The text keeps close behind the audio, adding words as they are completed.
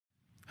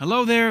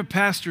Hello there,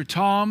 Pastor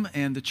Tom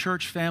and the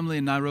church family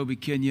in Nairobi,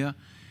 Kenya.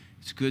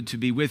 It's good to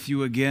be with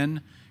you again,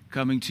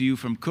 coming to you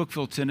from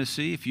Cookeville,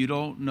 Tennessee. If you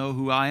don't know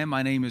who I am,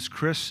 my name is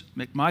Chris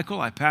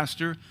McMichael. I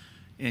pastor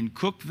in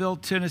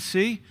Cookeville,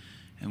 Tennessee,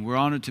 and we're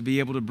honored to be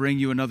able to bring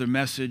you another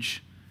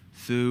message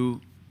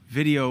through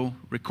video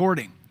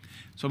recording.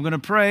 So I'm going to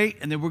pray,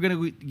 and then we're going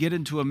to get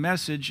into a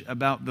message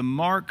about the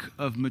mark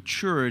of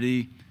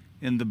maturity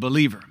in the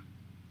believer.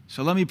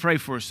 So let me pray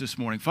for us this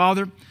morning.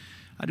 Father,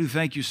 I do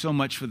thank you so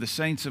much for the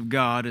saints of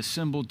God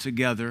assembled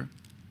together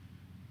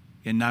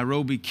in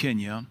Nairobi,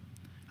 Kenya.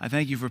 I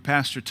thank you for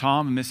Pastor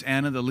Tom and Miss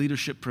Anna, the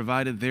leadership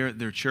provided there at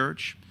their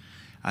church.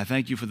 I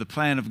thank you for the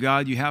plan of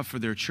God you have for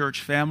their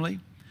church family.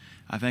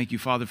 I thank you,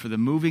 Father, for the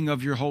moving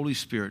of your Holy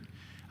Spirit.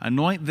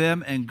 Anoint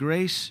them and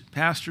grace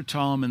Pastor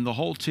Tom and the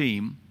whole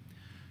team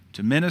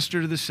to minister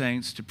to the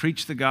saints, to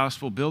preach the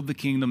gospel, build the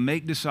kingdom,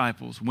 make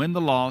disciples, win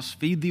the lost,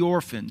 feed the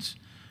orphans,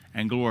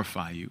 and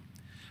glorify you.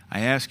 I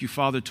ask you,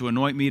 Father, to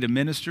anoint me to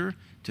minister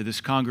to this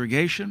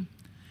congregation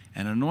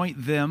and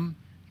anoint them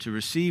to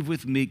receive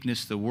with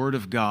meekness the word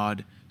of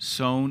God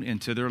sown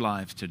into their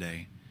lives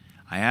today.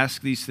 I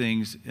ask these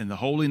things in the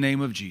holy name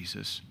of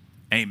Jesus.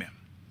 Amen.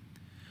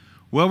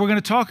 Well, we're going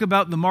to talk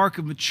about the mark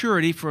of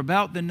maturity for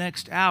about the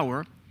next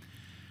hour.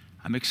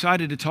 I'm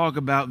excited to talk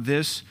about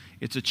this.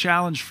 It's a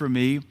challenge for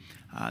me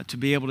to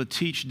be able to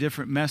teach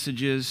different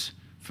messages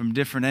from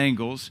different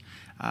angles.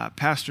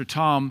 Pastor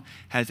Tom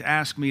has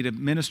asked me to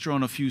minister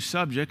on a few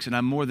subjects, and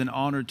I'm more than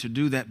honored to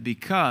do that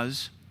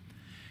because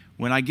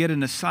when I get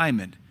an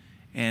assignment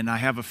and I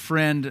have a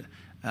friend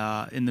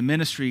in the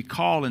ministry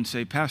call and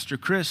say, Pastor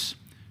Chris,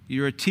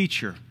 you're a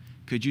teacher.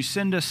 Could you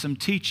send us some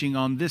teaching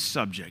on this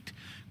subject?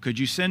 Could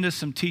you send us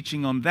some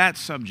teaching on that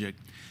subject?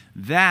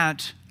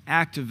 That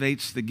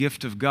activates the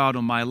gift of God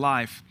on my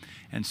life.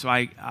 And so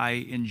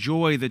I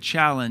enjoy the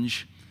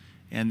challenge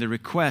and the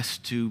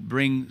request to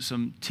bring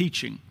some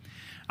teaching.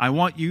 I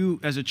want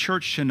you as a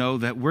church to know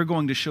that we're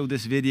going to show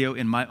this video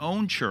in my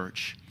own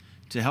church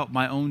to help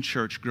my own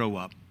church grow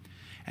up.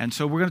 And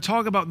so we're going to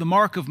talk about the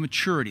mark of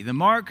maturity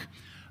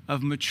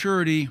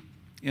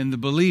in the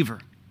believer.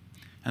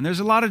 And there's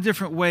a lot of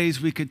different ways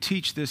we could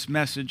teach this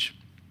message.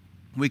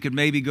 We could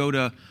maybe go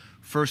to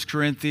 1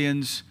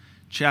 Corinthians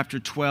chapter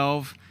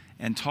 12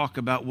 and talk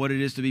about what it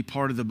is to be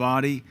part of the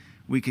body.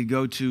 We could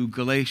go to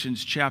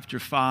Galatians chapter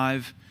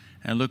 5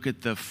 and look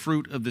at the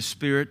fruit of the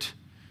Spirit,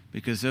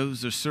 because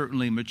those are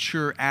certainly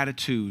mature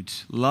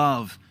attitudes.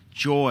 Love,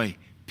 joy,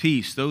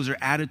 peace. Those are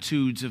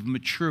attitudes of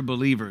mature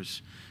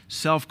believers.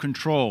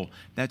 Self-control,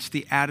 that's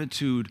the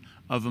attitude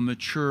of a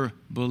mature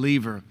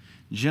believer.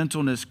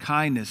 Gentleness,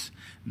 kindness,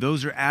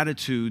 those are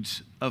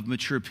attitudes of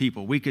mature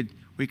people. We could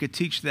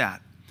teach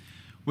that.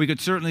 We could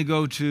certainly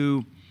go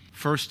to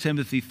 1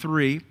 Timothy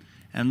 3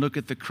 and look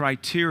at the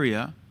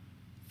criteria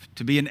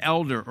to be an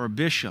elder or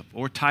bishop,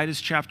 or Titus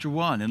chapter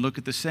 1 and look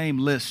at the same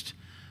list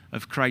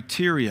of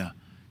criteria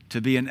to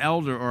be an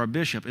elder or a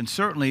bishop. And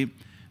certainly,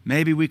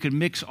 maybe we could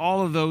mix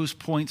all of those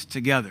points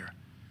together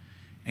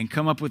and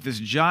come up with this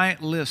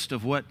giant list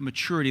of what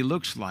maturity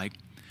looks like.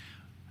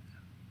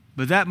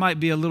 But that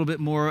might be a little bit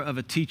more of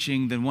a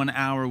teaching than 1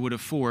 hour would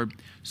afford.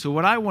 So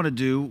what I want to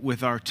do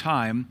with our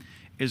time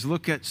is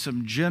look at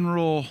some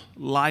general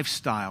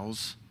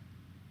lifestyles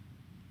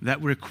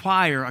that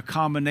require a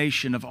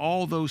combination of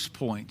all those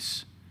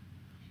points.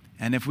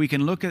 And if we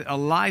can look at a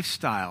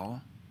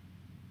lifestyle,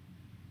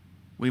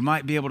 we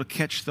might be able to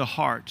catch the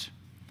heart.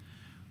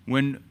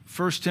 When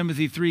 1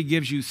 Timothy 3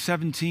 gives you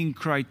 17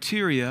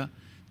 criteria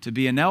to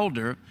be an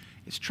elder,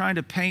 it's trying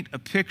to paint a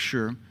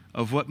picture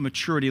of what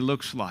maturity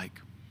looks like.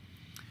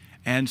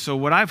 And so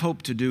what I've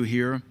hoped to do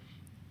here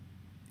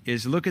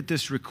is look at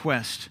this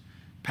request.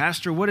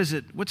 Pastor, what is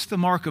it? What's the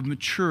mark of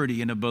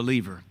maturity in a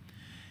believer?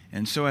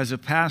 And so as a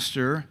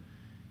pastor,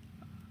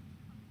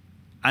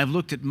 I've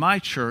looked at my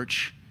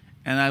church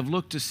and I've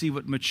looked to see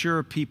what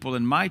mature people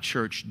in my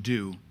church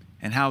do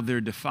and how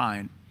they're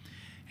defined.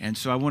 And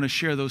so I want to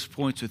share those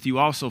points with you,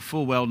 also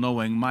full well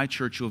knowing my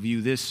church will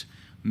view this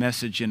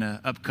message in an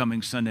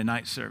upcoming Sunday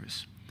night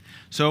service.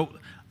 So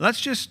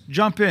let's just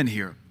jump in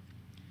here.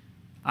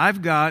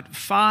 I've got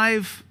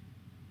 5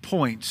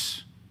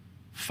 points,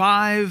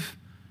 5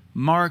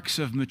 marks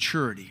of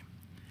maturity.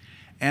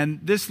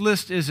 And this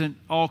list isn't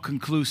all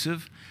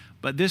conclusive,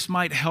 but this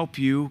might help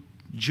you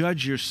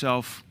judge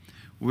yourself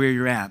where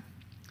you're at.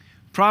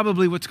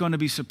 Probably what's going to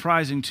be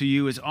surprising to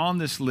you is on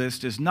this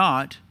list is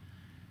not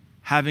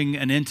having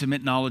an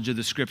intimate knowledge of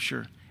the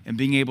Scripture and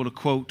being able to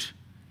quote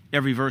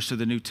every verse of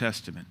the New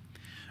Testament.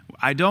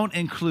 I don't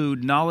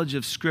include knowledge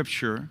of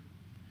Scripture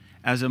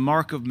as a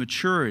mark of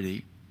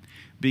maturity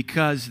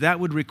because that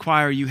would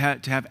require you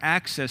to have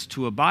access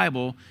to a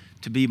Bible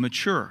to be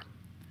mature.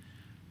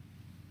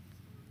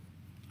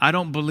 I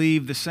don't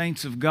believe the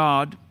saints of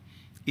God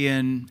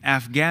in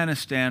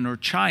Afghanistan or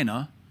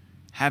China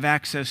have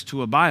access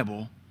to a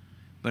Bible,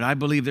 but I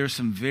believe there's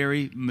some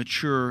very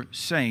mature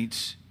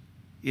saints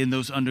in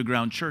those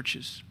underground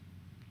churches.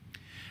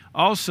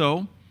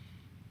 Also,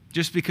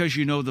 just because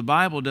you know the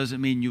Bible doesn't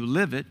mean you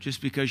live it.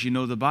 Just because you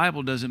know the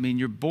Bible doesn't mean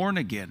you're born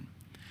again.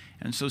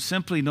 And so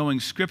simply knowing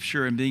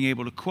Scripture and being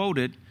able to quote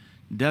it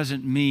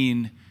doesn't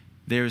mean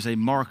there's a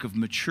mark of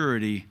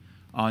maturity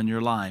on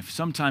your life.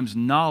 Sometimes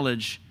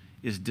knowledge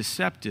is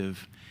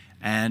deceptive,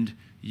 and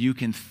you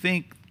can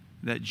think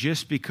that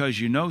just because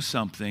you know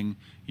something,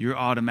 you're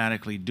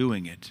automatically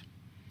doing it.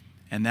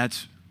 And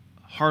that's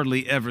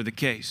hardly ever the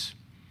case.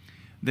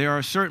 There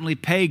are certainly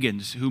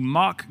pagans who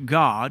mock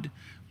God,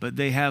 but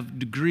they have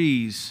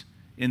degrees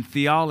in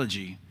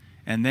theology,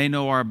 and they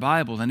know our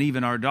Bible and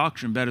even our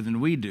doctrine better than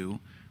we do,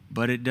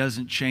 but it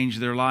doesn't change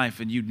their life,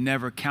 and you'd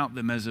never count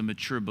them as a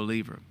mature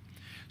believer.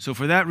 So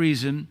for that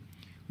reason,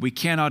 we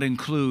cannot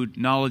include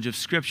knowledge of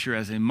Scripture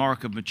as a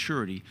mark of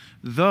maturity,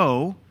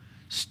 though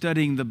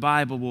studying the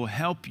Bible will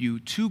help you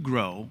to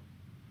grow.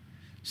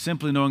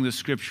 Simply knowing the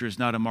Scripture is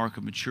not a mark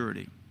of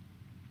maturity.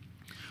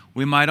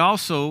 We might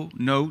also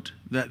note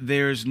that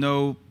there's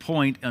no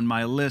point on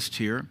my list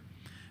here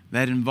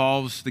that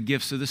involves the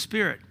gifts of the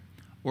Spirit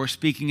or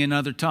speaking in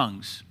other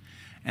tongues.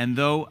 And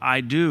though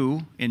I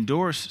do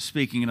endorse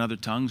speaking in other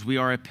tongues, we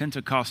are a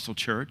Pentecostal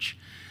church.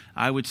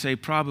 I would say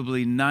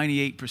probably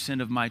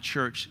 98% of my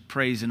church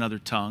prays in other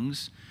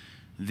tongues.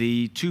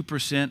 The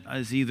 2%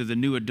 is either the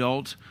new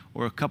adult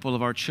or a couple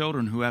of our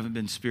children who haven't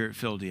been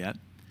Spirit-filled yet.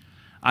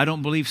 I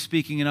don't believe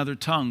speaking in other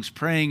tongues,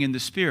 praying in the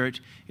Spirit,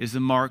 is the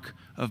mark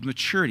of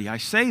maturity. I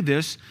say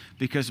this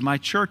because my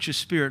church is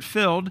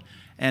Spirit-filled,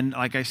 and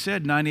like I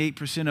said,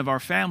 98% of our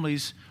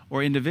families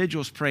or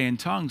individuals pray in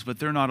tongues, but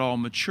they're not all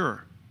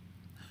mature.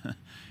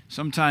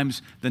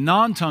 Sometimes the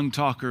non-tongue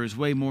talker is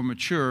way more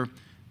mature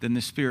than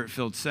the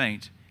Spirit-filled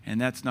saint, and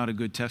that's not a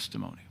good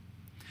testimony.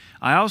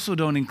 I also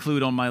don't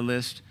include on my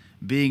list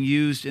being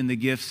used in the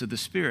gifts of the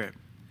Spirit.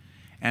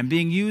 And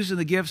being used in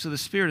the gifts of the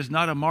Spirit is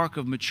not a mark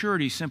of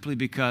maturity simply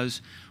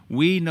because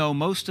we know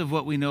most of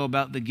what we know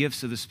about the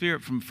gifts of the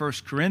Spirit from 1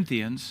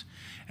 Corinthians.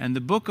 And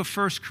the book of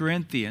 1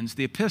 Corinthians,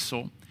 the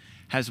epistle,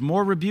 has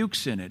more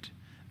rebukes in it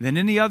than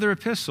any other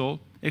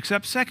epistle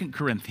except 2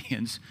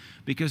 Corinthians,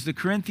 because the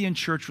Corinthian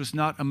church was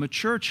not a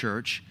mature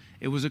church.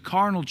 It was a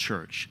carnal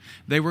church.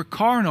 They were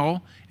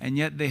carnal, and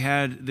yet they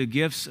had the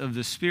gifts of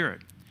the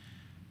Spirit.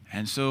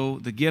 And so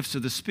the gifts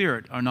of the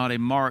Spirit are not a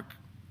mark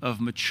of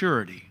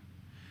maturity.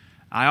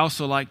 I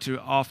also like to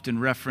often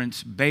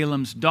reference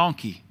Balaam's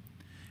donkey.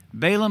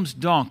 Balaam's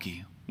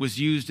donkey was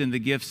used in the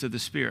gifts of the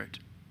Spirit.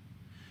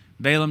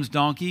 Balaam's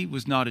donkey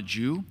was not a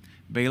Jew.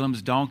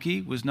 Balaam's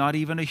donkey was not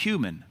even a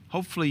human.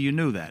 Hopefully you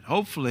knew that.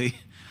 Hopefully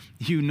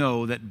you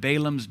know that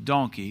Balaam's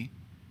donkey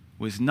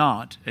was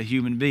not a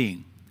human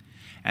being.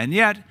 And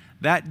yet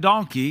that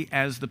donkey,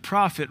 as the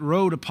prophet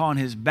rode upon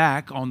his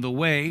back on the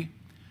way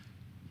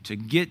to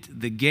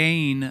get the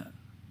gain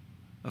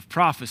of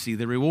prophecy,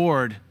 the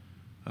reward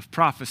of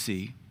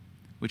prophecy,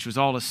 which was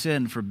all a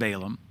sin for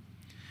Balaam,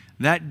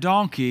 that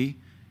donkey,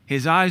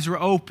 his eyes were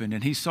open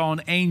and he saw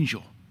an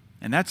angel.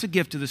 And that's a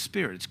gift of the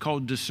Spirit. It's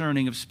called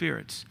discerning of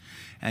spirits.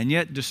 And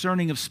yet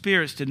discerning of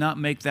spirits did not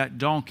make that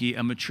donkey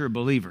a mature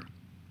believer.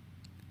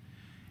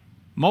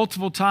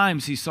 Multiple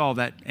times he saw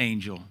that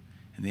angel.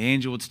 And the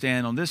angel would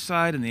stand on this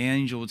side and the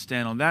angel would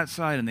stand on that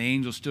side, and the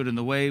angel stood in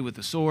the way with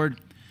the sword.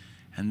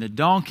 And the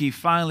donkey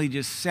finally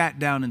just sat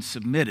down and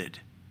submitted.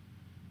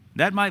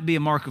 That might be a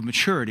mark of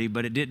maturity,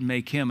 but it didn't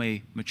make him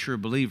a mature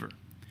believer.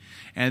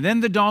 And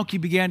then the donkey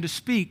began to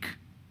speak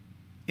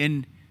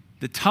in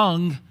the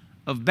tongue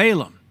of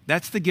Balaam.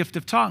 That's the gift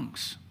of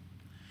tongues.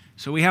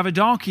 So we have a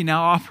donkey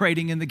now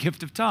operating in the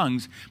gift of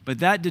tongues, but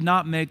that did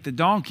not make the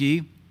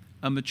donkey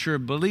a mature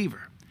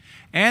believer.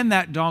 And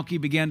that donkey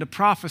began to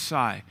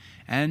prophesy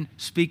and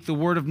speak the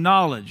word of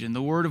knowledge and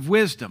the word of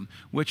wisdom,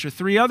 which are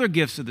three other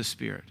gifts of the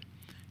Spirit.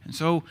 And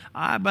so,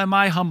 by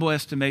my humble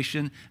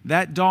estimation,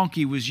 that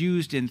donkey was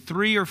used in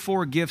 3 or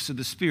 4 gifts of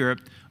the Spirit,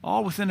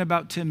 all within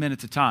about 10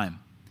 minutes of time.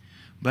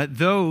 But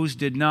those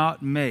did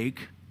not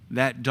make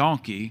that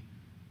donkey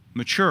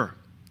mature,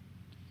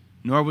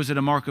 nor was it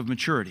a mark of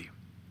maturity,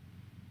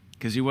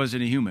 because he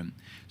wasn't a human.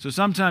 So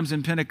sometimes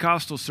in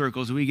Pentecostal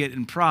circles, we get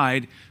in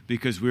pride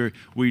because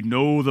we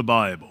know the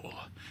Bible,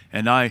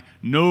 and I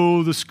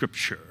know the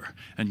Scripture,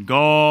 and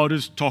God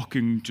is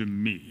talking to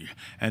me,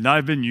 and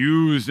I've been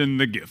used in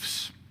the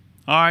gifts.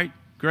 All right,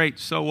 great,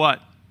 so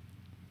what?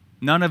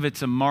 None of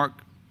it's a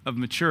mark of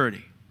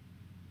maturity.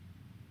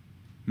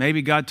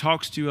 Maybe God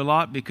talks to you a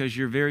lot because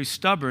you're very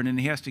stubborn and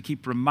he has to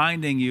keep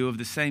reminding you of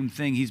the same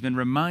thing he's been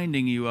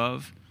reminding you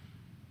of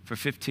for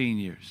 15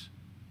 years.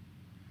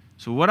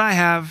 So what I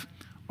have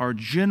are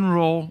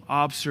general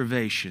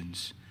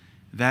observations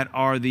that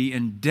are the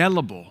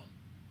indelible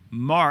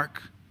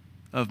mark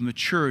of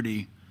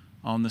maturity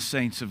on the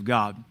saints of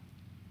God.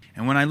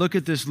 And when I look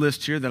at this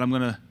list here that I'm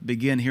going to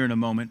begin here in a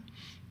moment,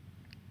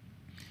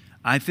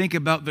 I think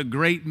about the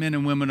great men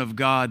and women of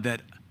God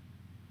that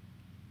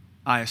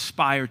I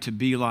aspire to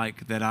be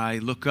like, that I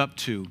look up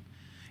to,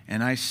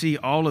 and I see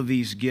all of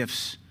these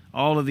gifts,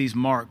 all of these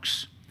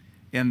marks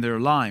in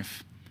their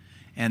life.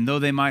 And though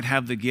they might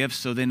have the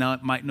gifts, though they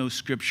might know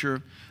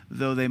Scripture,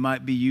 though they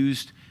might be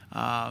used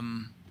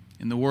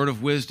in the word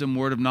of wisdom,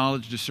 word of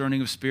knowledge,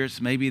 discerning of spirits,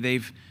 maybe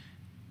they've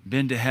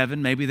been to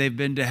heaven, maybe they've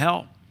been to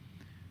hell.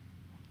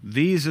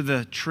 these are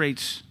the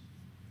traits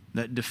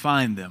that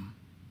define them.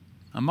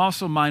 I'm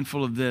also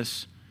mindful of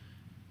this.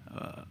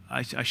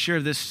 I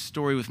share this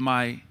story with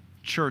my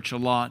church a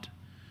lot.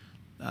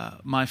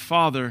 My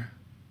father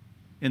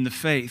in the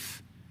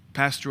faith,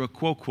 Pastor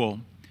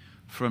Okwokwo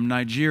from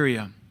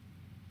Nigeria,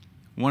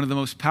 one of the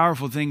most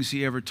powerful things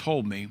he ever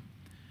told me,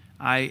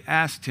 I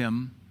asked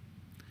him,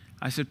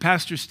 I said,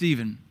 Pastor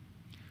Stephen,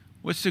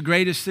 what's the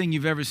greatest thing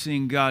you've ever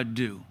seen God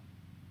do?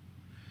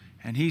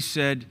 And he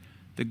said,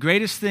 the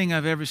greatest thing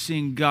I've ever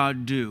seen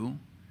God do,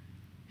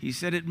 he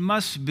said, it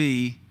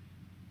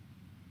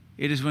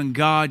is when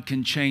God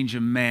can change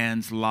a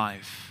man's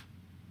life.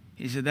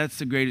 He said, that's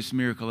the greatest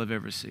miracle I've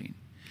ever seen.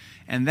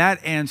 And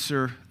that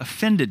answer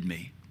offended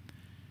me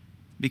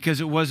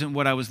because it wasn't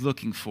what I was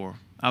looking for.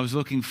 I was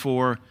looking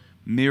for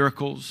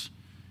miracles,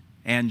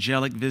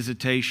 angelic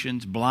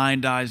visitations,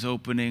 blind eyes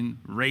opening,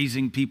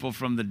 raising people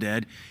from the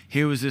dead.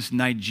 Here was this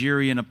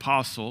Nigerian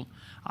apostle.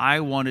 I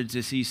wanted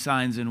to see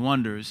signs and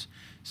wonders.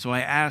 So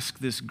I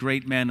asked this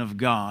great man of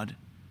God,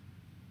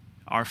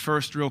 our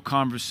first real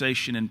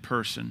conversation in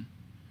person.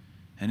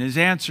 And his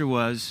answer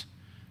was,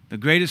 the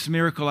greatest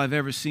miracle I've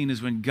ever seen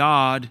is when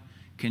God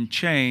can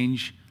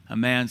change a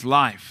man's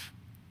life.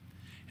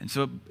 And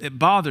so it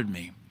bothered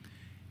me.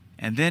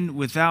 And then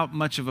without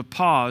much of a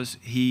pause,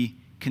 he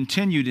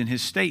continued in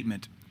his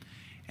statement.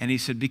 And he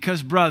said,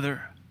 because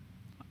brother,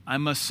 I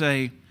must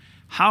say,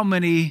 how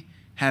many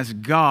has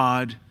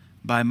God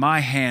by my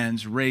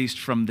hands raised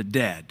from the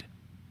dead?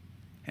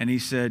 And he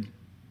said,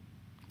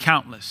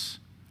 countless.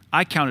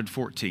 I counted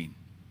 14.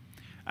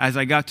 As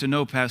I got to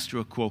know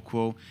Pastor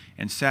Okwokwo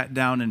and sat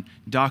down and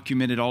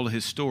documented all of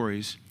his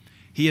stories,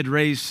 he had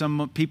raised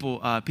some people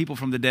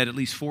from the dead at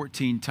least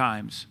 14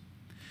 times.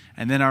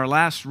 And then our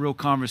last real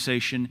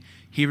conversation,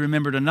 he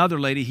remembered another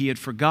lady he had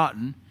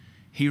forgotten.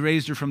 He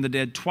raised her from the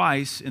dead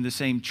twice in the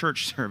same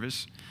church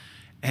service.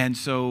 And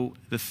so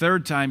the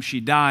third time she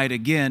died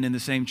again in the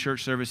same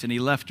church service and he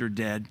left her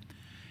dead.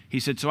 He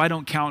said, so I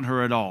don't count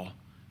her at all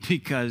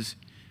because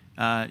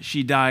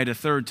she died a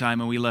third time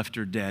and we left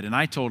her dead. And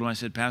I told him, I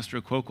said,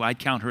 Pastor Okwokwo, I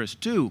count her as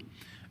 2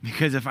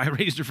 because if I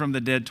raised her from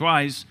the dead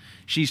twice,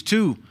 she's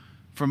 2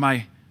 for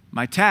my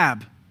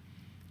tab.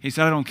 He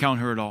said, I don't count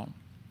her at all.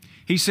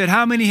 He said,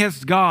 how many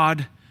has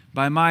God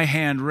by my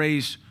hand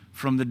raised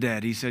from the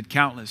dead? He said,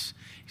 countless.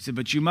 He said,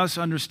 but you must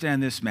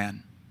understand this,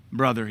 man.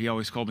 Brother, he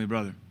always called me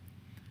brother.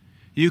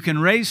 You can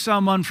raise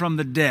someone from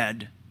the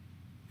dead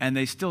and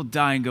they still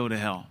die and go to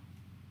hell.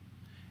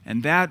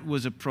 And that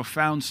was a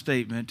profound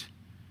statement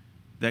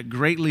that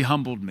greatly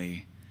humbled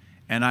me.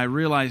 And I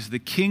realized the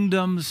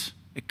kingdom's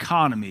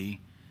economy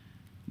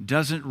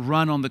doesn't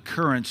run on the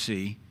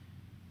currency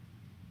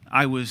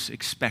I was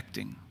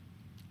expecting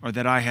or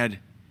that I had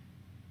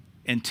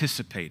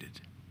anticipated.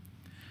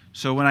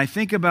 So when I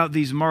think about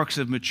these marks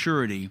of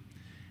maturity,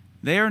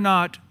 they are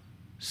not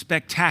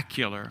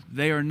spectacular.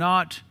 They are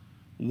not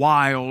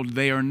wild.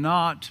 They are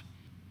not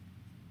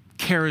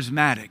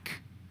charismatic.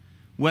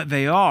 What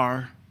they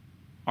are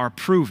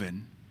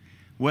proven.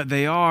 What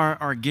they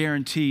are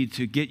guaranteed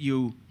to get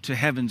you to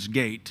heaven's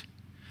gate.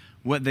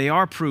 What they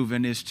are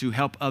proven is to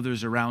help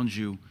others around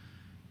you.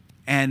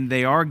 And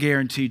they are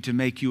guaranteed to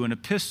make you an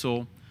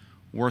epistle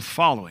worth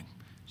following.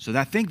 So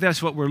I think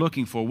that's what we're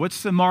looking for.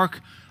 What's the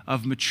mark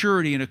of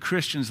maturity in a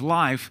Christian's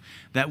life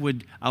that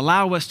would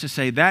allow us to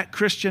say, that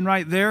Christian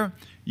right there,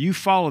 you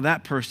follow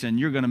that person,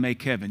 you're going to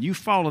make heaven. You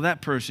follow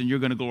that person, you're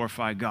going to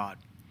glorify God.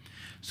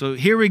 So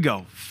here we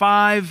go.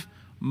 5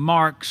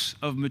 marks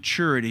of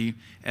maturity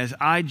as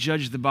I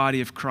judge the body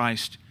of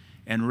Christ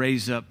and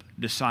raise up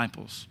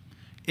disciples.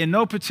 In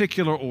no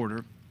particular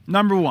order.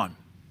 Number 1,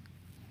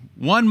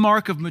 one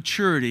mark of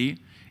maturity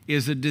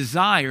is a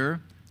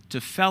desire to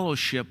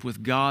fellowship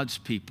with God's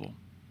people.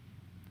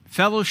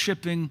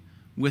 Fellowshipping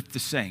with the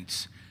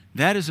saints.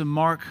 That is a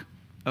mark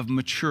of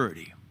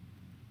maturity.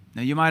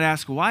 Now you might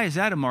ask, why is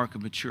that a mark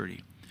of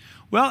maturity?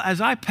 Well,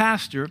 as I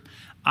pastor,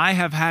 I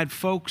have had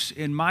folks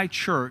in my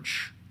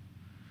church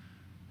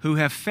who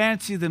have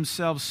fancied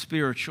themselves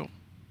spiritual,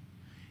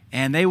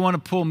 and they want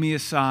to pull me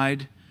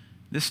aside.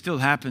 This still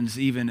happens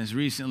even as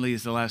recently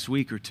as the last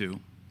week or 2.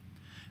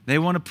 They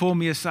want to pull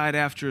me aside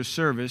after a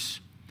service,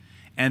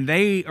 and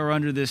they are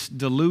under this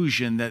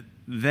delusion that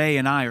they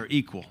and I are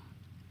equal.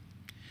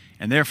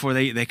 And therefore,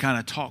 they kind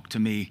of talk to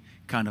me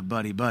kind of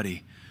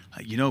buddy-buddy.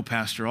 Like, you know,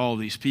 Pastor, all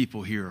these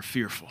people here are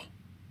fearful.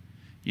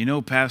 You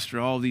know, Pastor,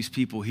 all these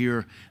people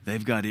here,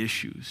 they've got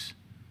issues.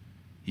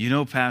 You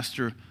know,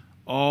 Pastor,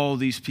 all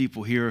these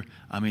people here,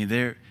 I mean,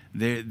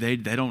 they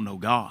don't know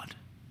God.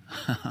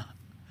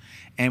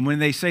 And when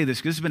they say this,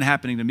 because this has been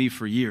happening to me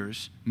for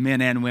years,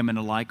 men and women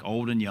alike,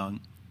 old and young,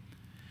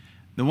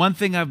 the one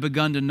thing I've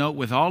begun to note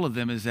with all of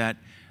them is that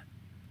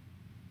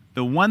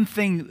the one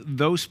thing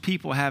those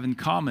people have in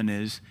common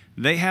is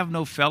they have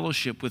no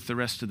fellowship with the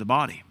rest of the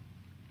body.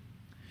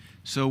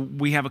 So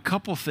we have a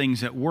couple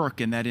things at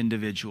work in that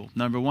individual.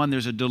 Number 1,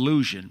 there's a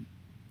delusion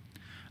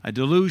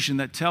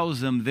that tells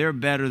them they're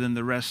better than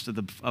the rest of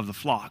the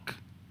flock,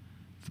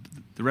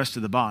 the rest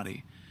of the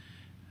body.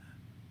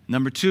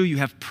 Number 2, you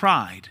have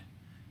pride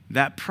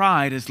that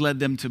pride has led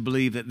them to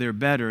believe that they're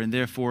better and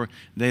therefore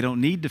they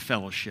don't need to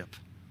fellowship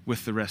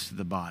with the rest of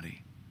the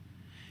body.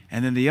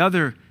 And then the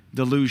other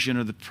delusion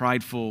or the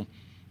prideful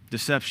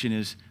deception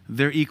is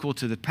they're equal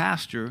to the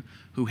pastor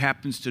who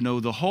happens to know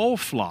the whole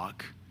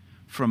flock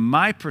from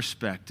my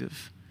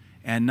perspective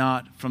and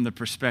not from the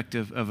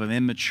perspective of an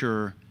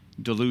immature,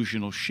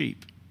 delusional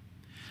sheep.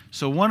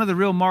 So one of the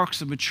real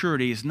marks of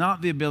maturity is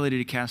not the ability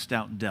to cast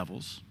out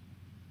devils.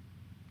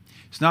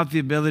 It's not the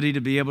ability to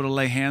be able to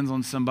lay hands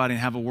on somebody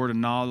and have a word of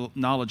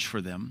knowledge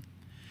for them.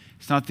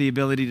 It's not the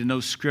ability to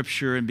know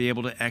Scripture and be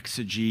able to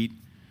exegete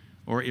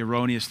or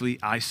erroneously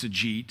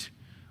eisegete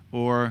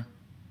or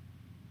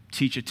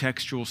teach a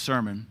textual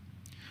sermon.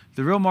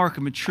 The real mark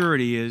of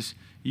maturity is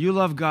you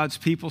love God's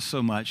people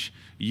so much,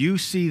 you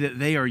see that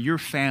they are your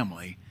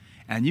family,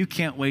 and you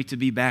can't wait to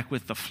be back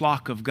with the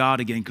flock of God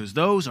again because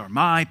those are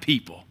my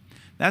people.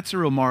 That's a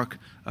real mark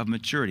of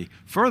maturity.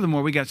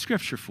 Furthermore, we got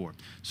Scripture for it.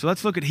 So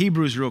let's look at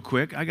Hebrews real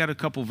quick. I got a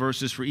couple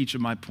verses for each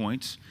of my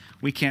points.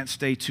 We can't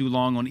stay too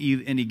long on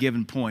any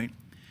given point.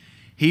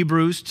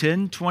 Hebrews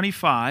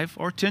 10:25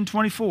 or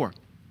 10:24.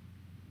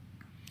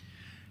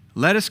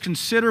 Let us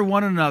consider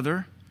one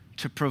another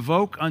to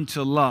provoke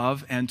unto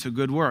love and to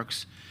good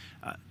works.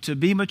 To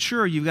be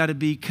mature, you've got to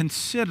be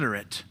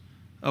considerate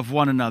of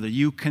one another.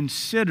 You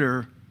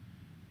consider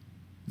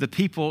the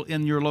people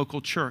in your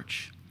local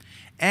church.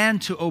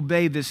 And to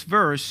obey this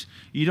verse,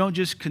 you don't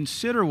just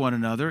consider one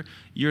another,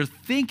 you're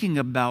thinking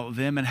about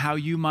them and how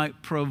you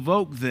might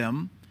provoke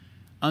them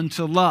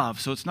unto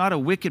love. So it's not a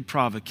wicked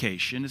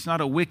provocation. It's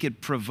not a wicked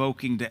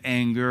provoking to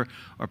anger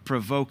or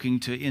provoking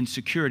to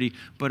insecurity,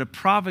 but a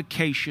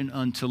provocation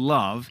unto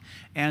love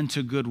and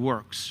to good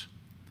works.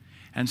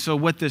 And so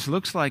what this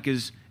looks like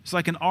is it's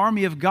like an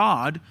army of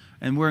God,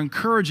 and we're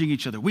encouraging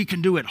each other. We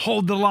can do it.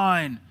 Hold the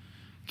line.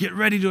 Get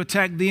ready to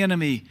attack the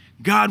enemy.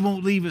 God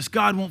won't leave us.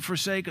 God won't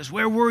forsake us.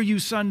 Where were you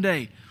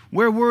Sunday?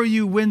 Where were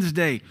you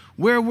Wednesday?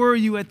 Where were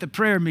you at the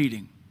prayer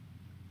meeting?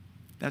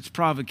 That's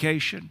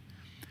provocation.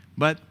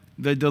 But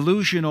the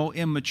delusional,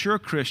 immature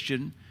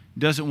Christian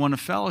doesn't want to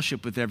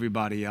fellowship with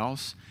everybody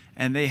else,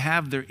 and they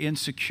have their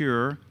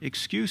insecure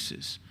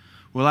excuses.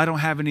 Well, I don't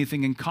have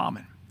anything in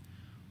common.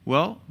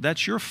 Well,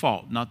 that's your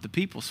fault, not the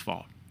people's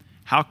fault.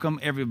 How come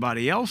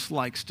everybody else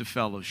likes to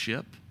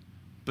fellowship,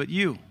 but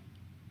you?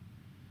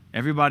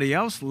 Everybody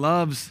else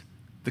loves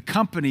the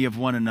company of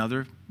one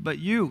another, but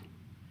you.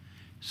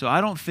 So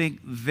I don't think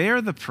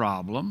they're the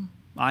problem.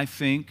 I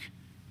think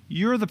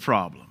you're the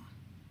problem.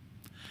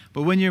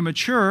 But when you're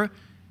mature,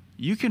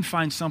 you can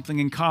find something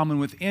in common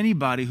with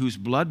anybody who's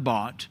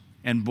blood-bought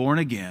and born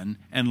again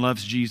and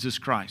loves Jesus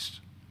Christ.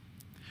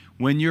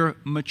 When you're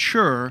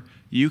mature,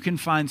 you can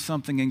find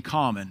something in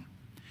common.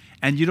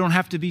 And you don't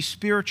have to be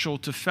spiritual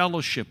to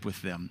fellowship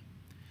with them.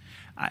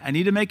 I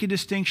need to make a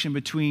distinction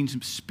between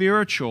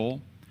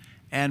spiritual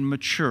and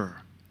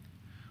mature.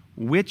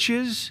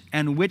 Witches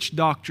and witch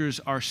doctors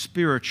are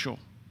spiritual.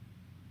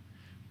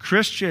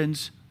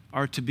 Christians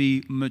are to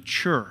be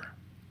mature.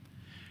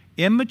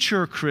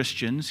 Immature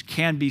Christians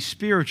can be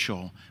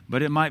spiritual,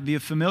 but it might be a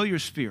familiar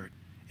spirit.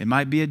 It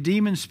might be a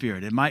demon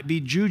spirit. It might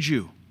be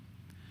juju.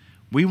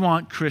 We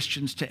want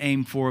Christians to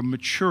aim for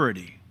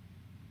maturity.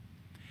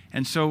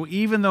 And so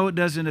even though it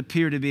doesn't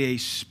appear to be a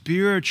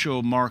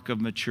spiritual mark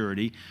of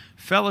maturity,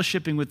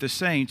 fellowshipping with the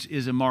saints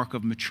is a mark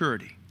of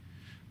maturity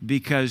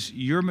because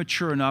you're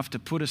mature enough to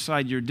put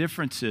aside your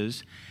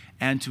differences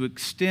and to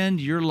extend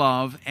your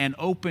love and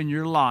open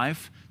your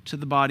life to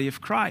the body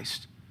of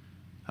Christ,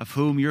 of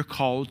whom you're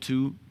called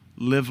to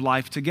live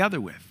life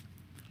together with.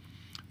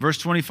 Verse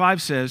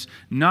 25 says,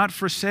 not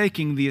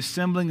forsaking the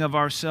assembling of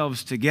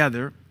ourselves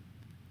together,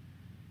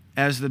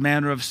 as the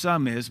manner of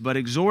some is, but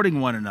exhorting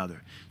one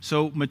another.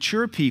 So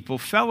mature people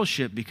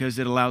fellowship because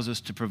it allows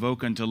us to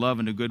provoke unto love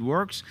and to good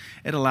works.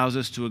 It allows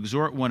us to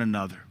exhort one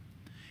another.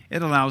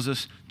 It allows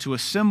us to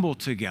assemble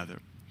together.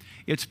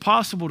 It's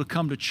possible to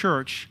come to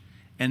church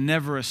and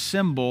never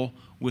assemble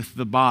with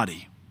the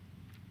body.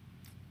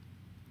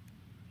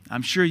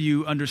 I'm sure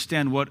you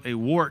understand what a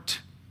wart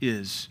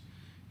is.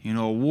 You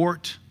know, a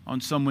wart on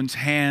someone's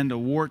hand, a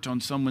wart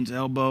on someone's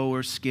elbow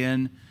or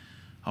skin.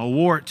 A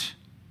wart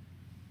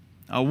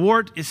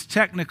is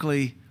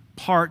technically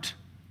part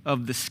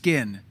of the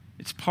skin.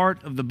 It's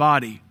part of the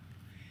body.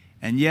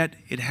 And yet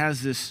it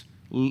has this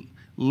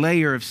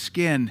layer of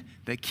skin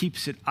that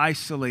keeps it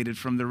isolated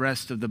from the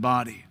rest of the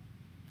body.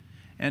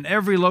 And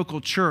every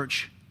local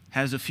church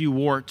has a few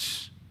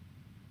warts.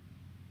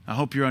 I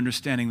hope you're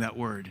understanding that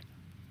word.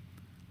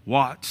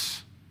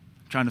 Watts.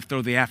 I'm trying to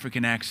throw the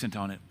African accent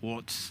on it.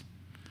 Warts.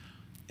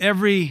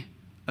 Every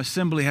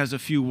assembly has a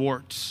few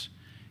warts.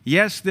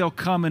 Yes, they'll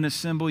come and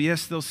assemble.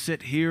 Yes, they'll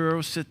sit here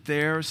or sit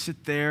there or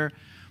sit there,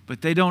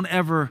 but they don't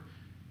ever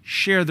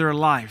share their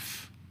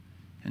life.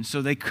 And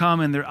so they come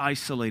and they're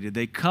isolated.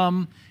 They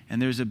come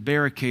and there's a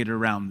barricade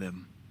around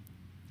them.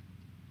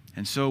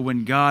 And so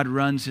when God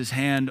runs his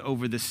hand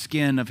over the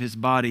skin of his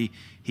body,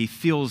 he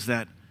feels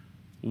that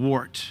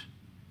wart.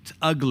 It's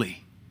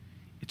ugly.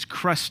 It's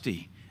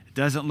crusty. It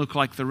doesn't look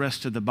like the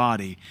rest of the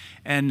body.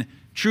 And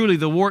Truly,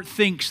 the wart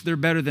thinks they're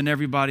better than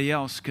everybody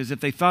else, because if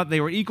they thought they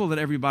were equal to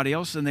everybody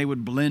else, then they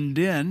would blend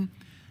in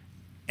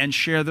and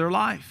share their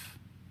life.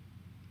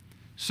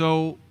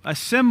 So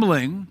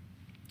assembling,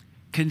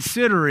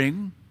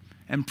 considering,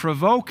 and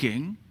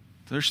provoking,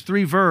 there's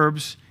 3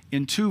 verbs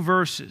in 2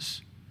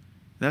 verses.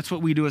 That's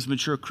what we do as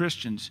mature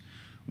Christians.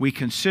 We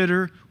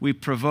consider, we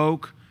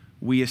provoke,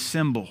 we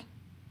assemble.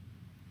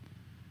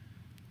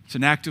 It's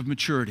an act of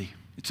maturity.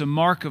 It's a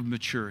mark of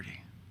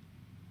maturity.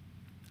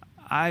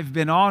 I've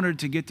been honored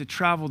to get to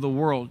travel the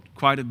world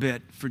quite a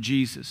bit for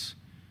Jesus.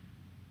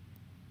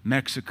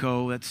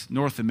 Mexico, that's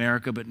North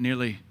America, but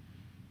nearly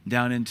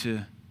down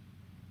into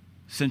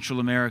Central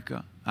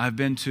America. I've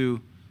been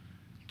to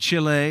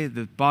Chile,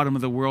 the bottom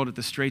of the world at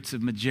the Straits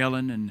of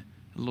Magellan, and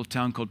a little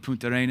town called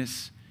Punta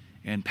Arenas,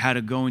 and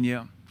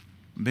Patagonia.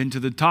 I've been to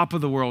the top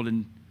of the world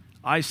in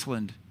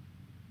Iceland.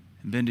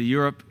 I've been to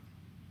Europe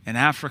and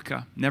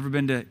Africa. Never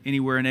been to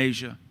anywhere in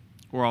Asia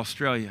or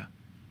Australia.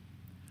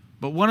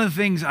 But one of the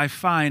things I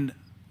find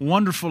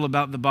wonderful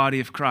about the body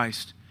of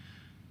Christ,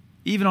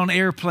 even on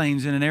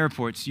airplanes and in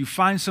airports, you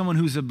find someone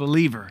who's a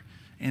believer,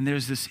 and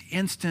there's this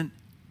instant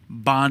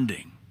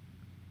bonding.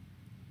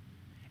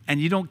 And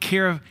you don't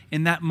care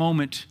in that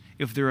moment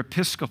if they're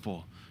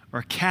Episcopal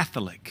or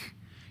Catholic.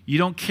 You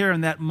don't care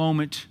in that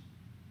moment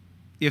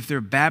if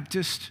they're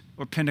Baptist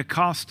or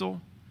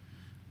Pentecostal,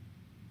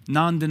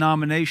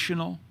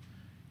 non-denominational.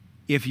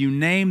 If you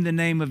name the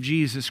name of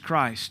Jesus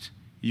Christ,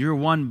 you're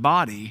one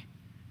body,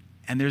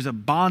 and there's a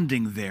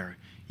bonding there.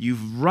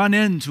 You've run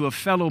into a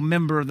fellow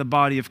member of the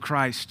body of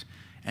Christ,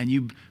 and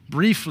you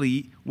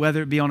briefly,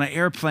 whether it be on an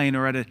airplane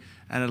or at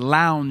a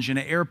lounge in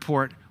an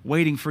airport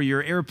waiting for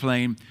your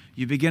airplane,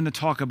 you begin to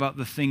talk about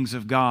the things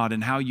of God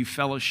and how you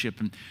fellowship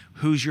and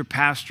who's your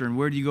pastor and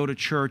where do you go to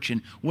church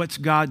and what's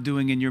God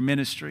doing in your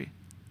ministry.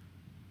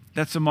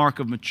 That's a mark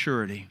of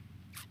maturity.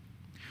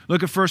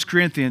 Look at 1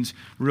 Corinthians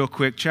real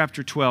quick,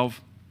 chapter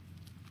 12,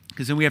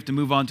 because then we have to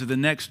move on to the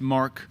next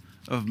mark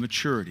of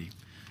maturity.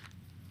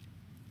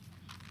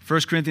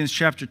 1 Corinthians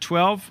chapter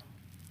 12,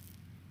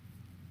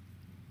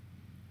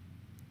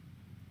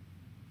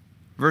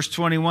 verse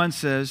 21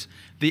 says,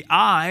 "The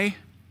eye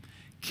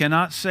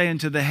cannot say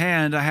unto the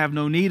hand, I have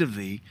no need of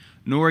thee,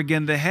 nor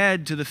again the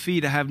head to the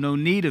feet, I have no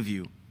need of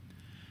you."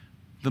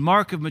 The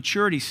mark of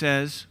maturity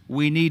says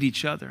we need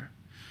each other.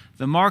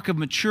 The mark of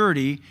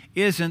maturity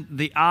isn't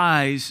the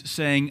eyes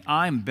saying,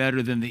 I'm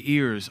better than the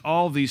ears.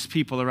 All these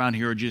people around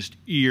here are just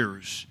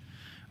ears.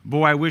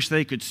 Boy, I wish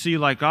they could see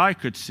like I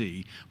could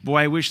see.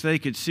 Boy, I wish they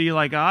could see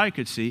like I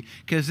could see.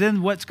 Because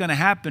then what's going to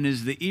happen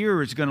is the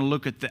ear is going to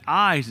look at the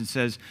eyes and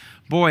says,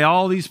 boy,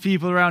 all these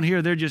people around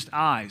here, they're just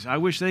eyes. I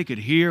wish they could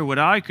hear what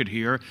I could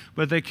hear,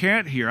 but they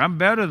can't hear. I'm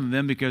better than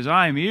them because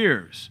I'm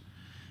ears.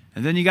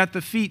 And then you got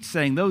the feet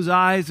saying, those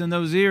eyes and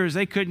those ears,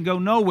 they couldn't go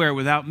nowhere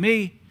without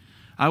me.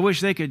 I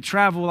wish they could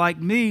travel like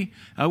me.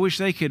 I wish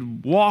they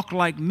could walk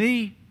like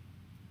me.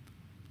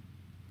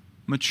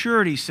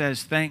 Maturity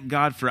says, thank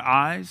God for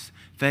eyes.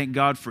 Thank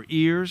God for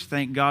ears.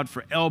 Thank God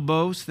for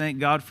elbows. Thank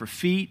God for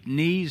feet,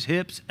 knees,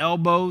 hips,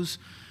 elbows,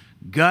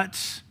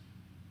 guts,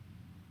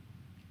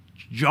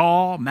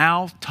 jaw,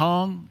 mouth,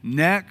 tongue,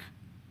 neck.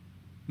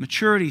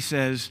 Maturity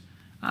says,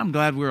 I'm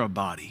glad we're a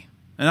body,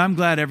 and I'm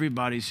glad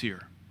everybody's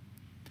here.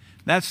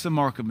 That's the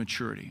mark of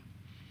maturity.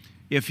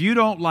 If you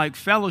don't like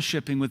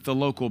fellowshipping with the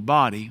local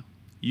body,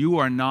 you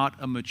are not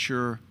a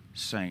mature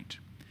saint.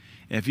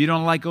 If you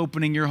don't like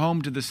opening your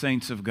home to the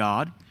saints of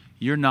God,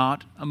 you're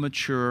not a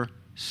mature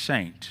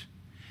saint.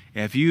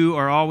 If you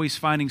are always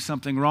finding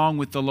something wrong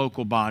with the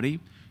local body,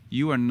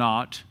 you are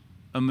not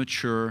a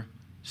mature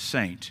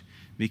saint.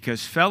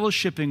 Because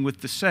fellowshipping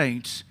with the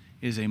saints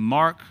is a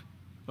mark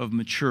of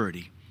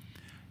maturity.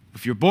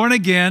 If you're born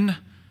again,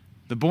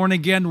 the born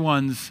again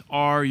ones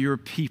are your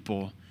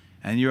people,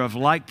 and you're of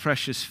like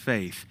precious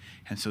faith.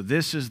 And so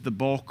this is the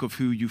bulk of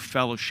who you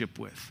fellowship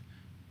with.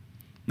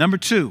 Number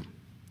two,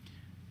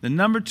 the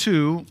number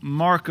 2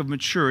 mark of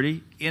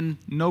maturity, in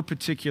no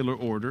particular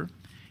order,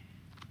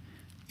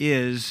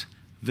 is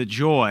the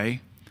joy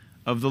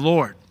of the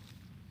Lord.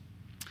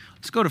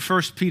 Let's go to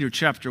 1 Peter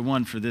chapter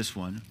 1 for this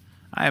one.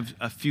 I have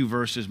a few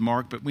verses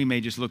marked, but we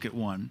may just look at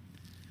one.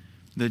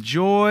 The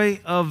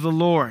joy of the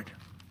Lord.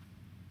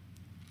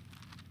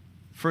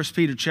 1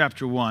 Peter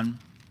chapter 1.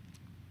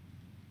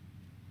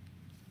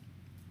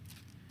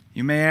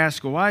 You may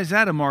ask, well, why is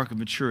that a mark of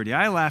maturity?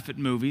 I laugh at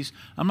movies.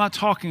 I'm not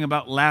talking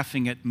about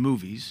laughing at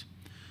movies.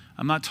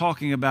 I'm not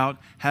talking about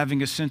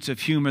having a sense of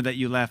humor that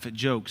you laugh at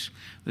jokes.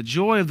 The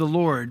joy of the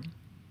Lord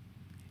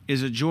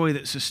is a joy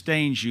that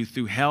sustains you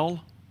through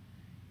hell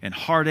and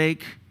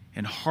heartache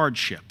and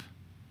hardship.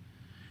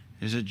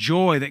 There's a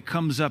joy that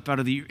comes up out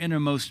of your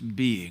innermost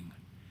being,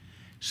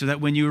 so that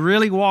when you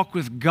really walk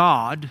with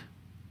God,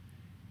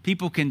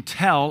 people can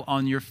tell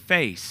on your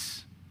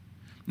face.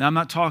 Now, I'm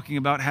not talking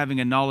about having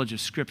a knowledge of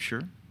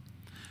Scripture.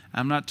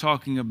 I'm not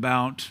talking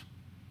about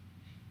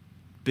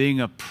being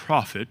a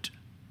prophet.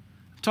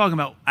 I'm talking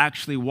about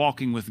actually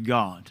walking with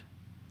God.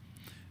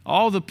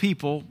 All the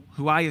people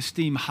who I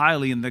esteem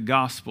highly in the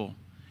gospel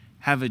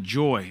have a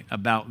joy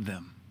about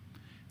them.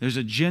 There's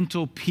a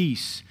gentle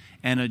peace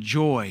and a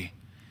joy.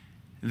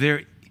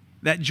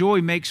 That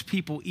joy makes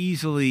people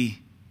easily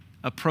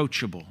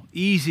approachable,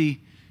 easy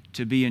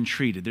to be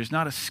entreated. There's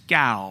not a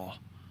scowl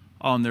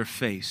on their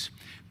face.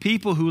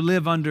 People who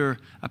live under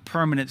a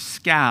permanent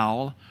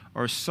scowl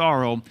or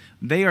sorrow,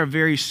 they are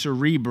very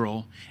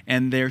cerebral,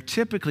 and they're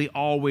typically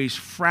always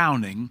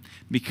frowning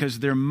because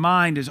their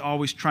mind is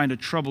always trying to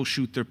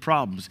troubleshoot their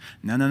problems.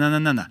 No,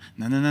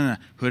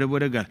 Huda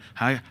woulda got.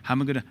 How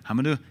am I gonna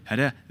do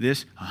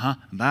this?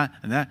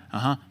 That.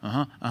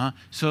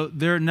 So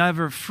they're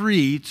never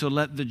free to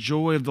let the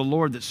joy of the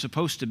Lord that's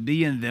supposed to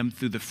be in them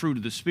through the fruit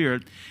of the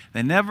Spirit.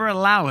 They never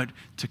allow it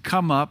to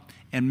come up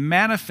and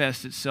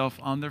manifest itself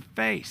on their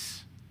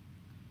face.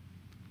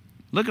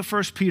 Look at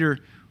 1 Peter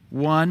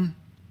 1,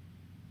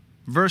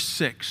 verse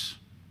 6.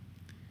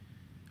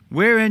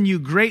 Wherein you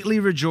greatly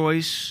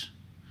rejoice,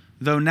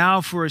 though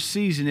now for a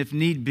season, if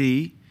need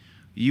be,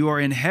 you are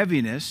in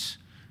heaviness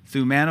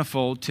through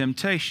manifold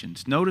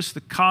temptations. Notice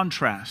the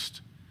contrast.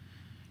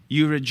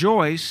 You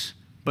rejoice,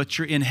 but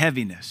you're in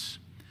heaviness.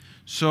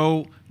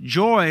 So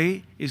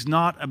joy is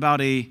not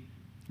about a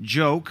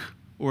joke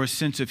or a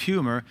sense of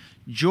humor.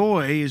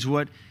 Joy is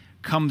what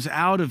comes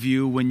out of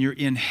you when you're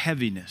in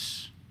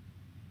heaviness.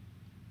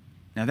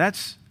 Now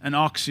that's an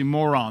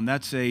oxymoron.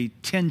 That's a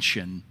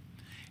tension.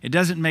 It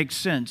doesn't make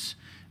sense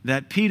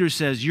that Peter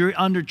says you're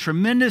under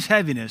tremendous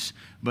heaviness,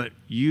 but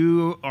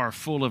you are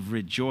full of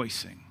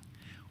rejoicing.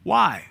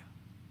 Why?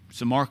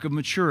 It's a mark of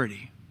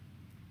maturity.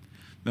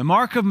 The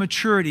mark of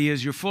maturity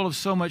is you're full of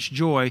so much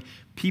joy,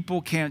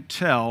 people can't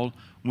tell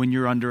when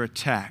you're under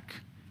attack,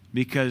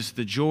 because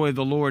the joy of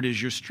the Lord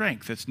is your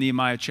strength. That's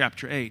Nehemiah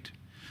chapter 8.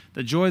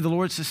 The joy of the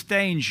Lord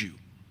sustains you.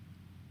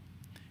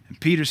 And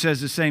Peter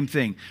says the same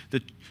thing.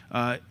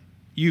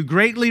 You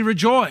greatly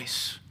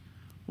rejoice.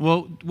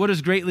 Well, what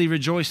does greatly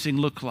rejoicing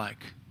look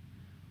like?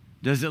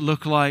 Does it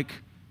look like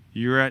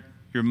you're at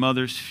your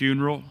mother's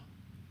funeral?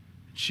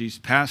 She's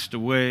passed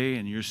away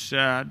and you're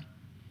sad?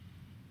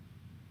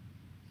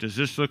 Does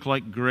this look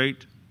like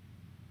great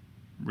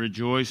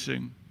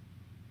rejoicing?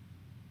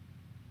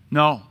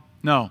 No.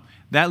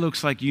 That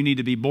looks like you need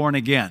to be born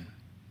again.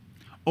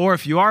 Or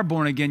if you are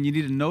born again, you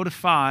need to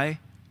notify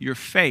your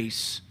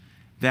face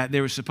that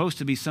there was supposed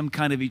to be some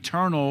kind of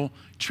eternal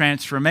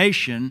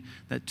transformation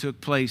that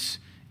took place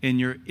in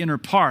your inner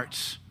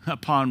parts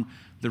upon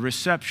the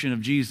reception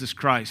of Jesus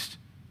Christ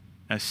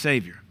as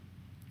Savior.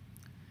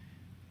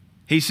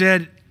 He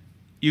said,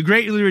 you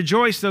greatly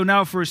rejoice, though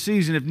now for a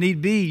season, if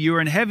need be, you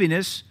are in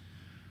heaviness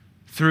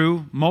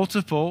through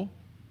multifaceted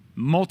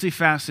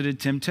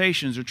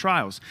temptations or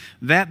trials,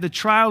 that the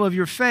trial of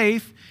your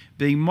faith,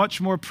 being much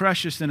more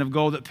precious than of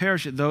gold that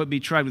perisheth, though it be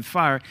tried with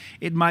fire,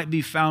 it might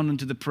be found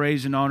unto the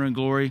praise and honor and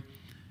glory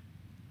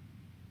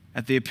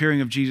at the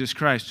appearing of Jesus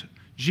Christ.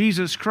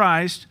 Jesus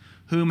Christ,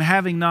 whom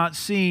having not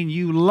seen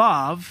you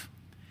love,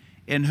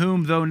 in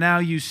whom though now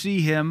you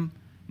see him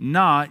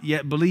not,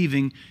 yet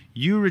believing,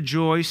 you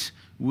rejoice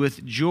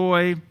with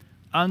joy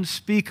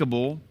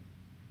unspeakable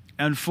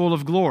and full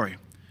of glory,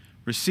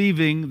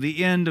 receiving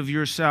the end of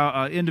your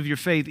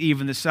faith,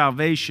 even the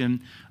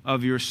salvation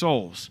of your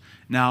souls.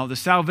 Now, the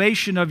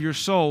salvation of your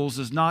souls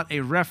is not a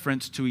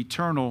reference to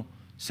eternal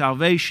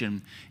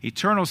salvation.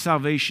 Eternal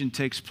salvation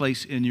takes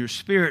place in your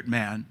spirit,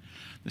 man.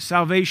 The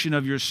salvation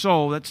of your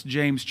soul, that's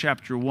James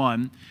chapter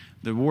 1,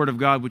 the Word of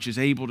God which is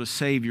able to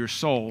save your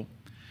soul.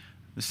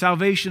 The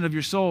salvation of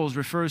your souls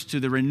refers to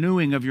the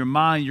renewing of your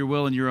mind, your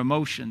will, and your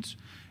emotions.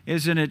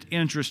 Isn't it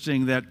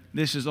interesting that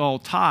this is all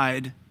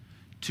tied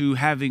to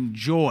having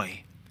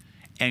joy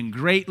and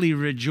greatly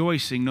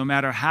rejoicing, no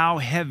matter how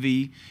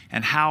heavy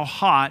and how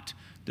hot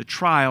the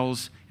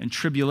trials and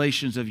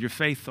tribulations of your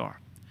faith are?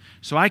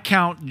 So I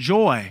count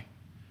joy,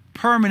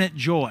 permanent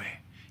joy.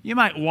 You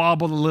might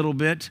wobble a little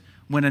bit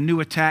when a new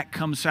attack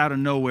comes out of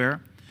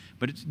nowhere,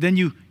 but then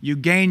you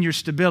gain your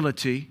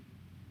stability,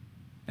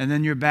 and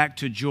then you're back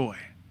to joy.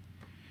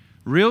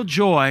 Real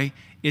joy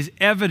is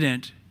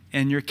evident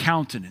in your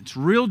countenance.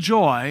 Real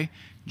joy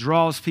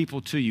draws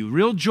people to you.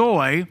 Real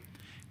joy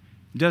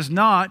does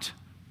not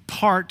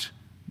part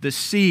the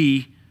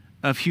sea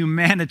of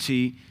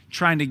humanity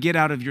trying to get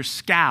out of your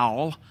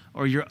scowl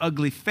or your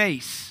ugly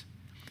face.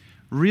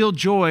 Real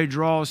joy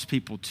draws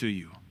people to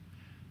you.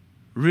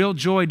 Real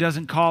joy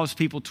doesn't cause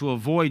people to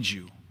avoid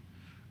you.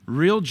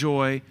 Real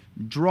joy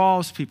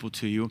draws people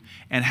to you.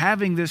 And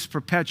having this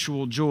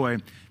perpetual joy,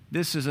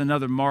 this is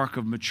another mark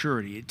of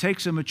maturity. It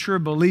takes a mature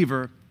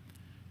believer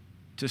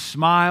to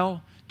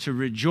smile, to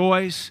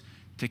rejoice,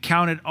 to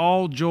count it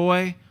all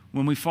joy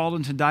when we fall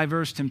into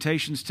diverse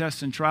temptations,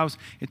 tests, and trials.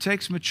 It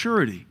takes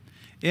maturity.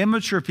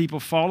 Immature people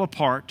fall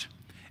apart.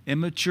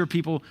 Immature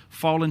people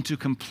fall into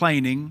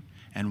complaining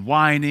and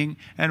whining.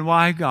 And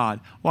why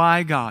God?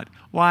 Why God?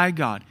 Why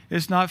God?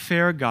 It's not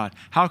fair, God.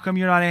 How come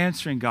you're not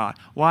answering, God?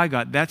 Why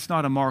God? That's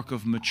not a mark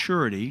of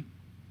maturity.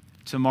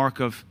 It's a mark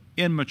of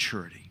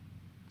immaturity.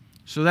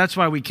 So that's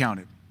why we count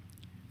it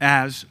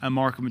as a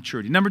mark of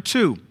maturity. Number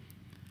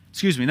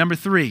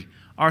three.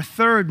 Our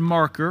third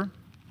marker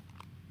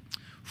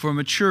for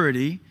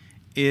maturity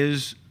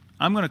is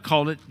I'm going to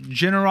call it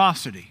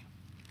generosity.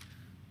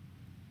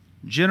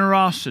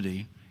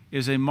 Generosity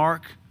is a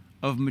mark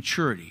of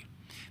maturity.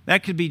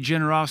 That could be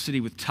generosity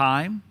with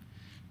time,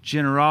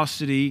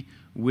 generosity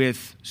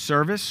with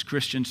service,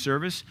 Christian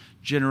service,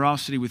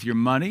 generosity with your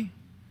money.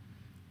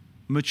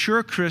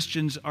 Mature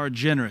Christians are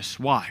generous.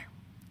 Why?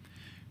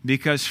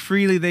 Because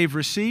freely they've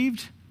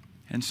received,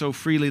 and so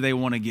freely they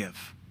want to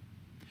give.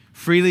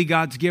 Freely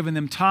God's given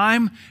them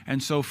time,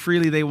 and so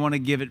freely they want to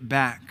give it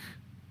back.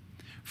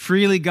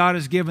 Freely God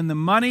has given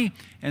them money,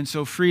 and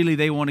so freely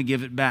they want to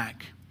give it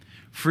back.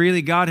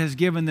 Freely God has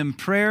given them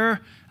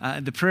prayer,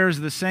 the prayers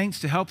of the saints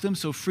to help them,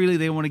 so freely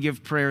they want to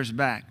give prayers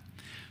back.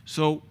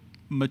 So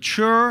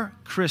mature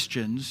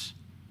Christians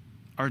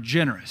are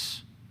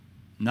generous,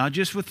 not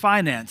just with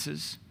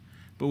finances,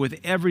 but with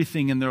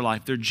everything in their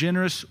life. They're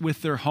generous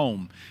with their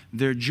home.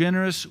 They're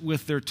generous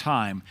with their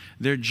time.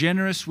 They're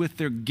generous with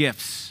their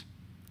gifts,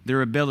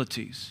 their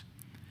abilities.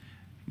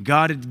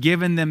 God had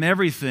given them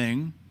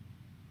everything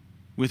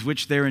with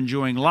which they're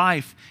enjoying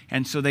life,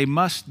 and so they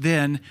must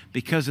then,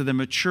 because of their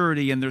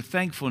maturity and their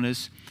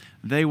thankfulness,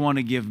 they want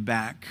to give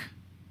back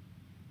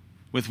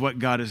with what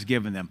God has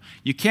given them.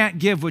 You can't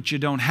give what you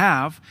don't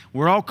have.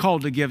 We're all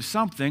called to give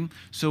something,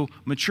 so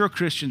mature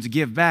Christians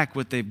give back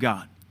what they've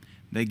got.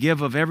 They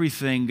give of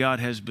everything God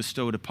has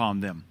bestowed upon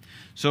them.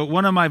 So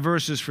one of my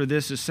verses for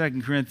this is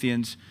 2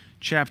 Corinthians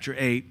chapter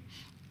 8,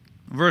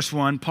 verse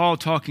 1, Paul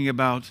talking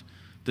about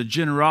the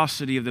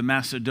generosity of the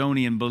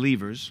Macedonian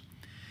believers.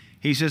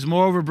 He says,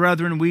 "Moreover,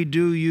 brethren, we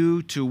do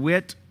you to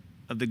wit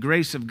of the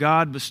grace of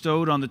God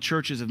bestowed on the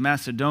churches of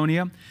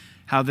Macedonia,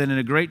 how that in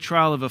a great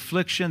trial of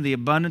affliction, the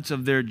abundance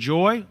of their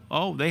joy,"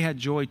 oh, they had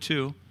joy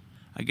too.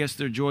 I guess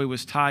their joy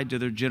was tied to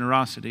their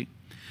generosity.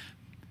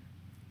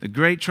 "The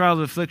great trial of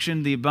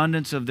affliction, the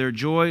abundance of their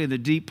joy, and the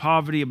deep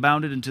poverty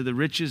abounded into the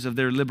riches of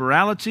their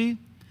liberality.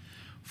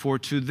 For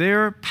to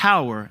their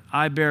power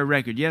I bear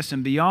record." Yes,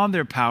 and beyond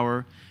their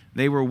power,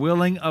 they were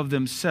willing of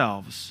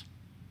themselves,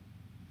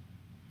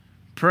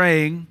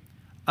 praying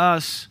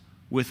us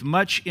with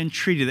much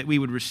entreaty that we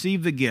would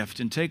receive the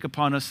gift and take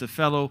upon us the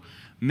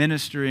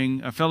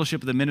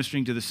fellowship of the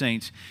ministering to the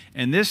saints.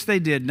 And this they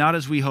did, not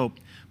as we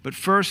hoped, but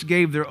first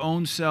gave their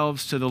own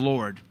selves to the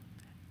Lord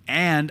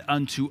and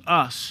unto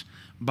us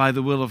by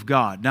the will of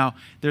God. Now,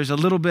 there's a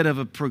little bit of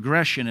a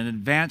progression and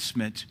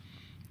advancement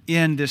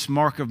in this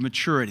mark of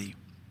maturity.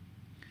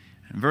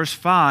 And verse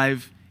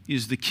 5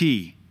 is the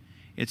key.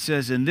 It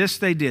says, "And this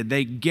they did."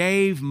 They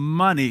gave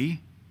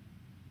money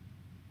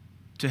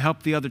to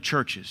help the other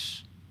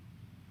churches.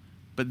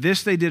 But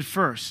this they did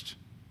first.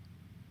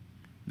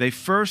 They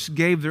first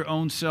gave their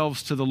own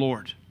selves to the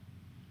Lord.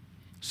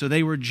 So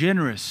they were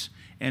generous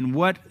in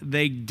what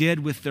they did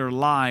with their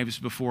lives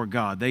before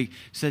God. They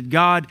said,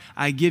 "God,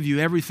 I give you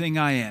everything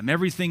I am,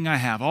 everything I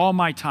have, all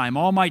my time,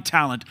 all my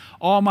talent,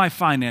 all my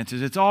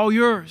finances. It's all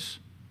yours."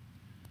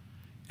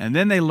 And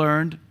then they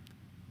learned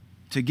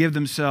to give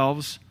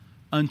themselves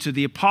unto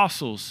the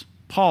apostles,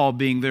 Paul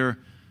being their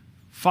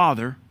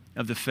father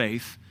of the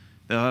faith,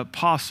 the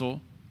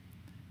apostle.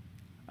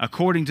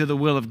 According to the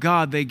will of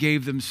God, they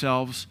gave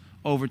themselves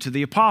over to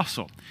the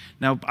apostle.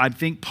 Now, I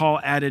think Paul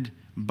added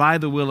 "by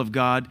the will of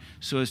God"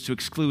 so as to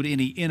exclude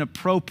any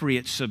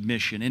inappropriate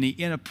submission, any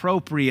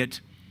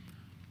inappropriate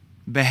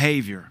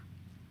behavior.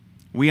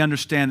 We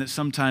understand that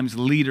sometimes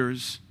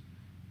leaders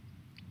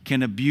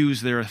can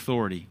abuse their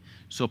authority.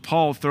 So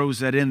Paul throws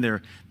that in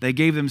there. They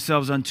gave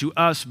themselves unto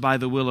us by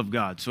the will of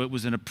God. So it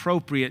was an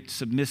appropriate,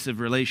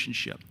 submissive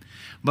relationship.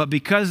 But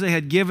because they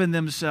had given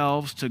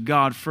themselves to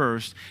God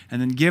first,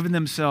 and then given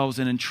themselves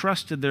and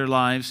entrusted their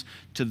lives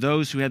to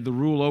those who had the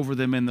rule over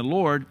them in the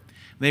Lord,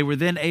 they were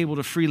then able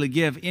to freely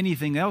give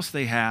anything else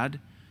they had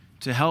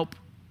to help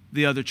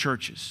the other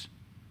churches.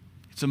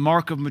 It's a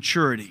mark of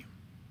maturity.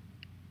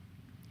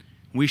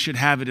 We should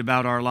have it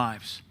about our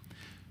lives.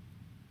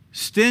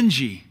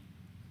 Stingy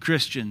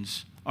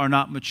Christians are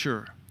not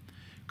mature.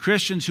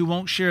 Christians who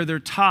won't share their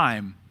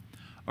time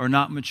are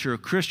not mature.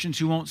 Christians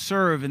who won't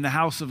serve in the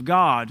house of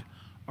God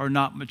are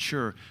not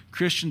mature.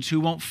 Christians who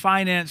won't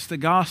finance the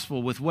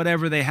gospel with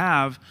whatever they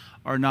have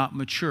are not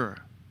mature.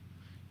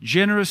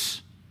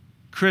 Generous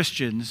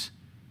Christians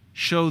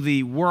show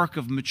the work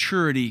of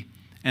maturity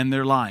in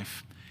their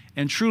life.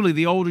 And truly,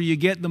 the older you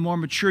get, the more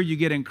mature you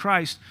get in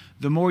Christ,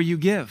 the more you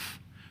give.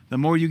 The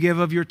more you give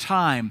of your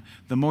time,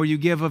 the more you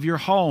give of your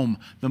home,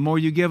 the more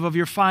you give of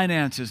your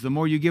finances, the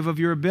more you give of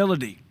your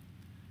ability.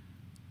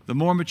 The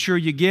more mature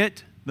you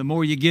get, the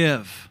more you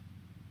give.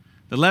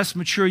 The less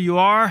mature you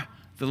are,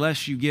 the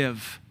less you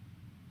give.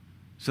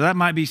 So that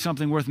might be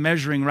something worth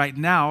measuring right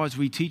now as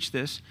we teach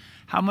this.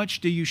 How much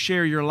do you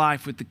share your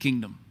life with the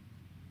kingdom?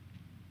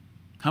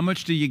 How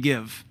much do you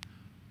give?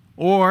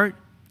 Or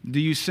do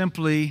you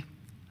simply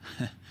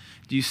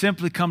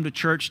come to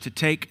church to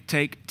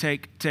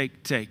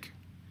take?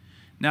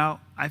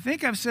 Now, I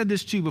think I've said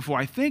this too before.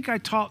 I think I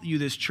taught you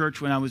this, church,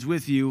 when I was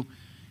with you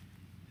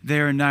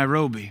there in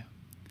Nairobi.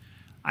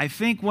 I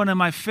think one of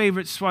my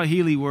favorite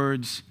Swahili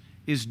words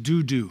is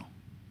dudu.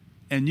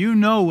 And you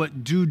know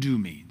what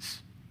dudu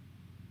means.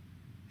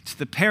 It's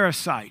the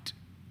parasite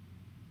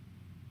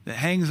that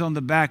hangs on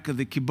the back of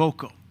the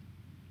kiboko.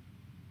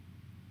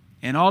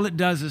 And all it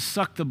does is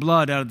suck the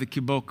blood out of the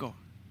kiboko.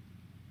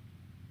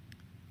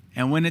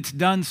 And when it's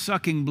done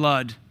sucking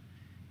blood,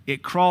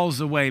 it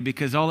crawls away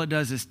because all it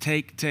does is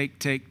take.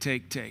 It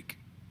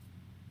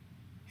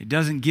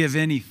doesn't give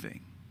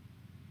anything.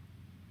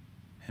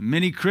 And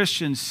many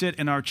Christians sit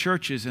in our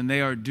churches and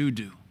they are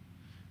doo-doo.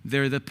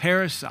 They're the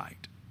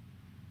parasite.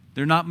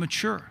 They're not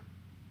mature.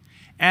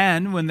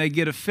 And when they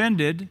get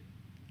offended,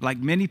 like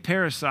many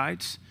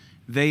parasites,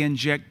 they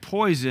inject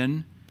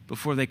poison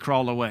before they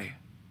crawl away.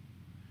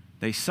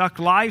 They suck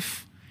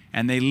life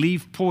and they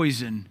leave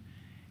poison.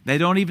 They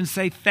don't even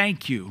say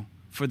thank you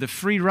for the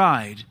free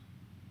ride,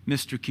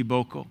 Mr.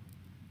 Kiboko.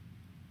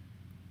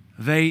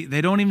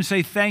 They don't even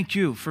say thank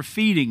you for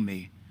feeding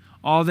me.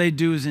 All they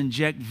do is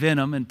inject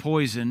venom and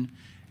poison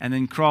and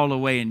then crawl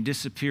away and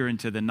disappear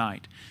into the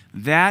night.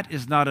 That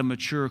is not a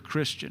mature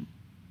Christian.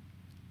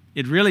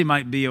 It really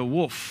might be a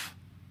wolf.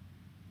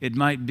 It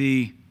might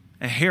be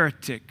a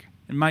heretic.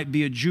 It might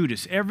be a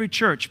Judas. Every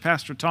church,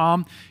 Pastor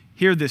Tom,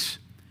 hear this.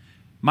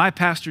 My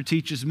pastor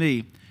teaches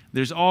me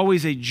there's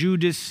always a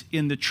Judas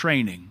in the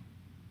training.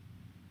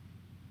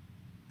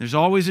 There's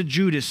always a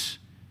Judas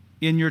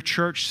in your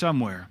church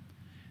somewhere.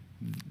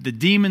 The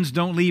demons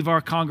don't leave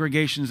our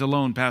congregations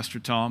alone, Pastor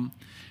Tom.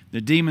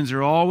 The demons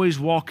are always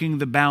walking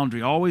the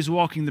boundary, always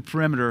walking the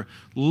perimeter,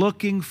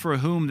 looking for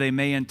whom they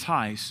may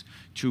entice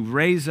to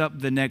raise up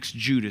the next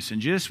Judas.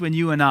 And just when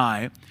you and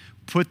I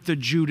put the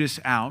Judas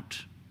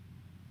out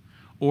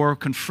or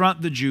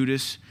confront the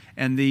Judas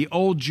and the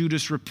old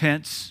Judas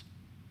repents,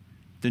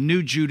 the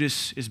new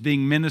Judas is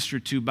being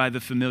ministered to by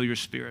the familiar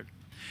spirit.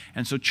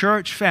 And so,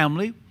 church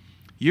family,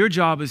 your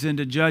job is then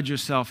to judge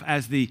yourself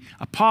as the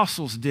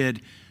apostles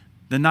did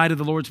the night of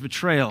the Lord's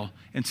betrayal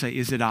and say,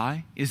 is it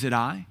I? Is it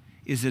I?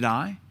 Is it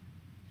I?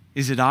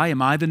 Is it I?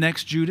 Am I the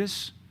next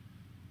Judas?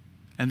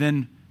 And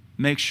then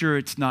make sure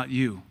it's not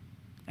you.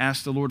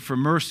 Ask the Lord for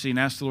mercy and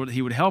ask the Lord that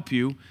He would help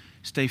you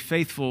stay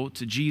faithful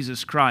to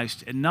Jesus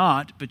Christ and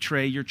not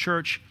betray your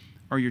church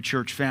or your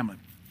church family.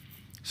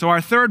 So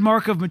our third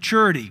mark of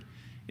maturity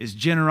is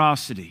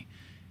generosity.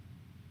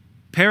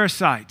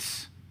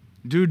 Parasites,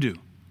 doo-doo,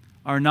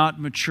 are not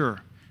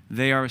mature.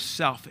 They are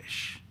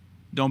selfish.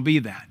 Don't be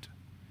that.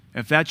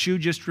 If that's you,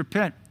 just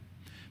repent.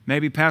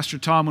 Maybe, Pastor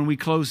Tom, when we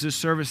close this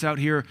service out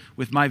here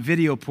with my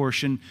video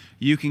portion,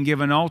 you can give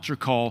an altar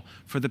call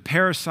for the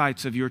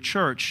parasites of your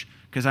church,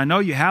 because I know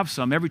you have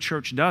some. Every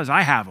church does.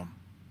 I have them.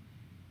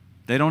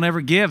 They don't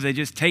ever give. They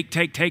just take.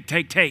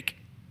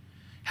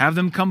 Have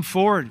them come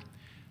forward,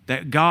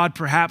 that God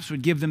perhaps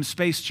would give them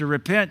space to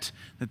repent,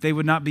 that they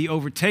would not be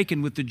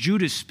overtaken with the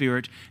Judas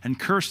spirit and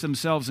curse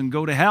themselves and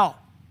go to hell.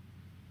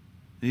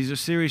 These are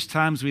serious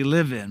times we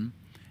live in,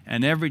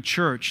 and every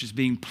church is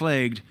being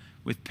plagued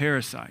with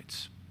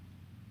parasites.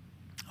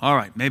 All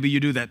right, maybe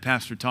you do that,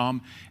 Pastor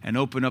Tom, and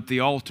open up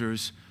the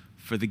altars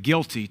for the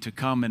guilty to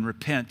come and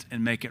repent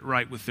and make it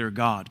right with their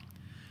God.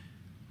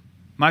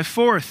 My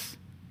fourth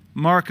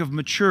mark of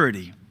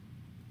maturity.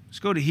 Let's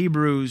go to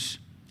Hebrews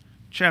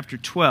chapter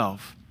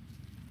 12.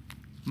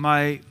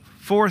 My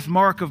fourth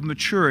mark of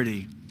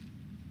maturity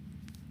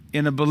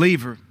in a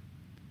believer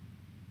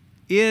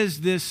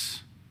is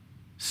this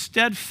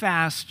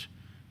steadfast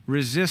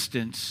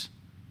resistance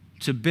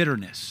to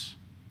bitterness.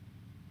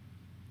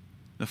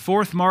 The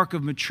fourth mark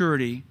of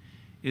maturity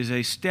is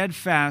a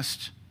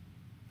steadfast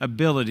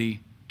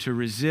ability to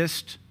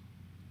resist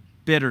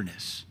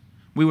bitterness.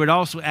 We would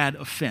also add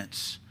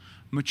offense.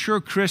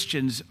 Mature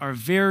Christians are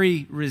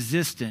very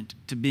resistant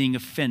to being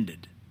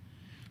offended.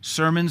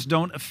 Sermons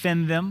don't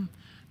offend them.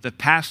 The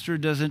pastor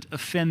doesn't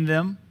offend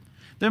them.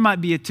 There might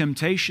be a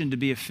temptation to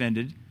be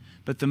offended,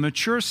 but the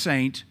mature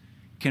saint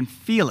can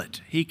feel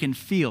it. He can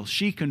feel,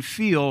 she can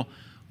feel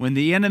when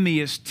the enemy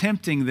is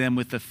tempting them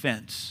with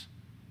offense.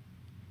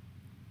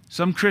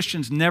 Some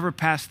Christians never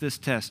pass this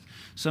test.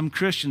 Some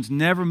Christians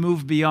never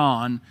move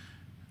beyond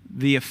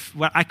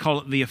what I call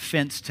it the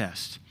offense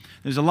test.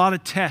 There's a lot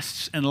of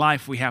tests in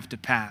life we have to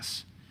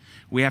pass.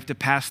 We have to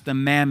pass the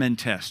mammon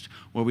test,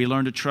 where we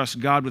learn to trust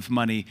God with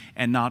money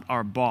and not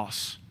our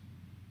boss.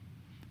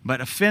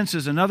 But offense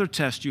is another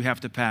test you have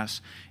to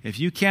pass. If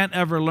you can't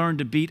ever learn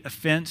to beat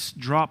offense,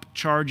 drop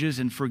charges,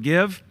 and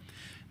forgive,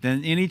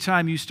 then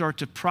anytime you start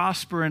to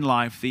prosper in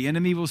life, the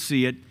enemy will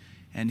see it,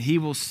 and he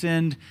will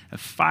send a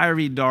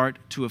fiery dart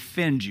to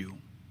offend you.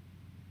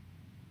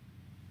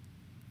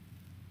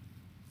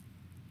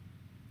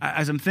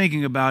 As I'm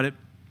thinking about it,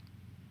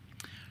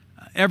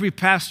 every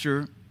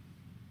pastor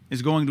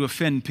is going to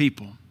offend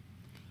people.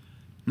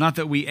 Not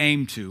that we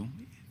aim to.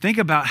 Think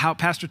about how,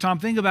 Pastor Tom,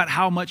 think about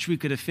how much we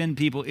could offend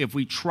people if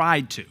we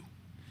tried to.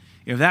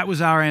 If that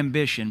was our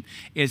ambition,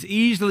 as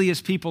easily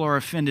as people are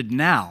offended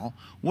now,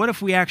 what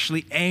if we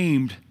actually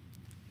aimed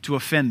to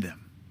offend them?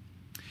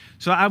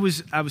 So I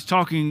was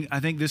talking,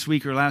 I think this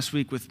week or last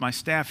week, with my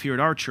staff here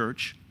at our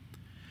church,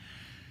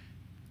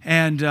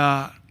 and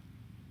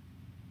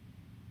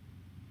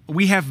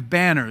we have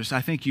banners.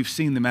 I think you've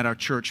seen them at our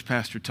church,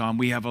 Pastor Tom.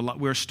 We're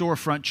a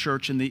storefront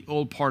church in the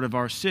old part of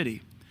our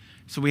city.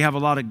 So we have a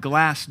lot of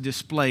glass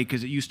display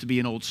because it used to be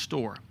an old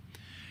store.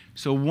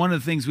 So one of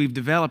the things we've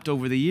developed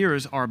over the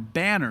years are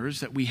banners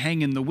that we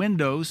hang in the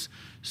windows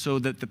so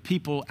that the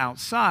people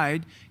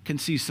outside can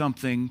see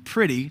something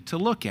pretty to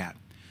look at.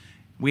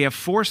 We have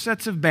 4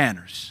 sets of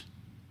banners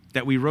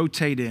that we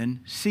rotate in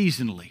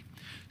seasonally.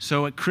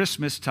 So at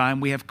Christmas time,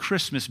 we have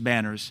Christmas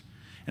banners.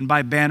 And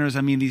by banners,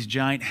 I mean these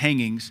giant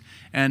hangings.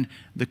 And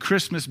the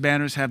Christmas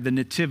banners have the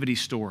nativity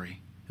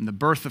story and the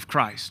birth of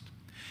Christ.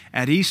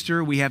 At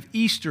Easter, we have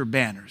Easter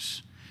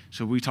banners.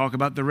 So we talk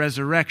about the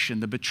resurrection,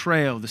 the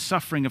betrayal, the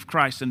suffering of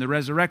Christ, and the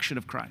resurrection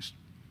of Christ.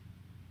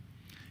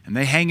 And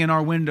they hang in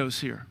our windows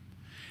here.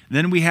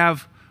 Then we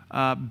have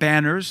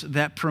banners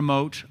that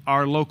promote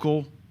our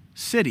local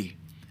city.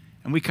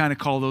 And we kind of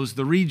call those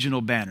the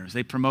regional banners.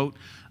 They promote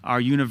our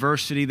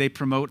university, they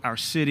promote our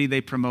city,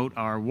 they promote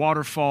our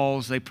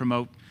waterfalls, they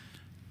promote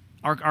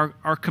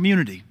our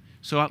community.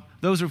 So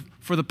those are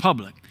for the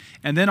public.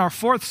 And then our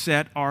 4th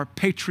set are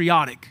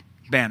patriotic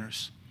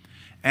banners.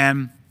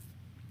 And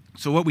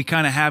so what we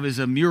kind of have is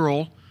a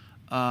mural,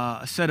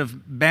 a set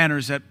of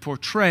banners that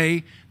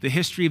portray the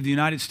history of the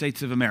United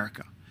States of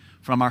America,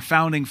 from our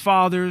founding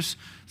fathers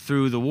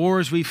through the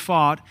wars we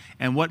fought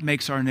and what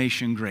makes our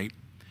nation great.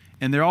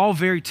 And they're all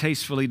very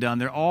tastefully done.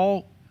 They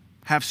all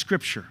have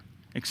scripture,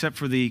 except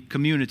for the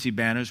community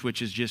banners,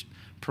 which is just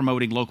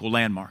promoting local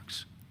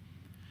landmarks.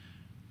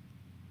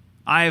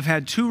 I have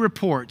had 2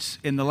 reports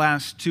in the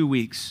last 2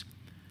 weeks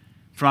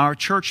from our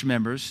church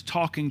members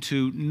talking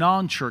to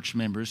non-church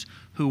members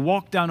who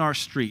walk down our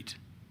street.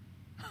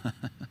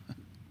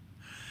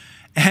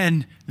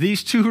 And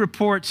these 2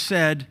 reports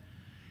said,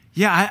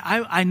 yeah,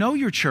 I know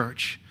your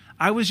church.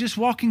 I was just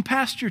walking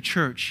past your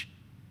church.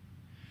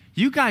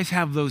 You guys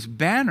have those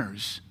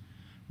banners.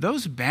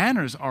 Those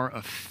banners are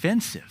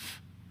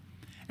offensive.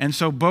 And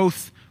so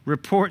both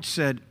reports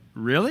said,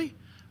 really?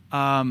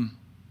 Well,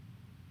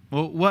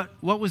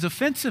 what was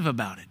offensive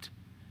about it?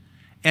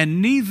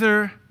 And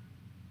neither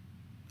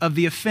of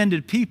the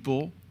offended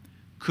people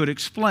could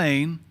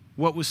explain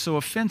what was so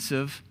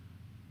offensive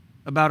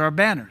about our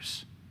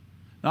banners.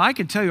 Now, I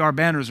can tell you our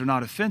banners are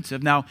not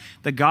offensive. Now,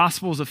 the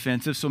gospel is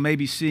offensive, so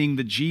maybe seeing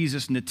the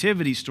Jesus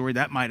nativity story,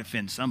 that might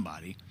offend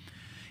somebody.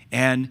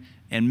 And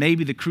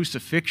maybe the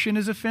crucifixion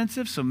is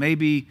offensive, so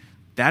maybe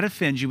that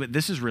offends you, but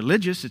this is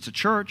religious, it's a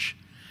church.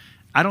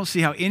 I don't see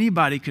how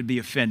anybody could be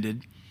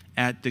offended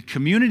at the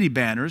community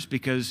banners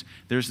because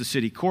there's the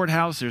city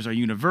courthouse, there's our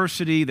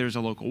university, there's a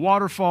local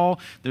waterfall,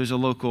 there's a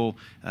local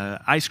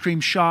ice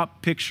cream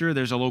shop picture,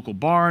 there's a local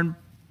barn.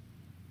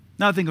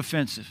 Nothing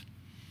offensive.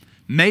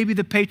 Maybe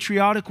the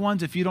patriotic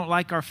ones if you don't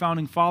like our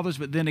founding fathers,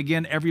 but then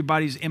again,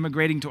 everybody's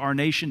immigrating to our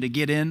nation to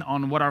get in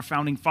on what our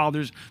founding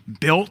fathers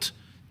built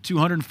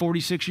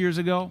 246 years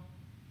ago.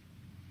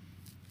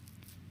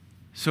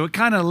 So it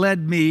kind of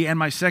led me, and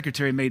my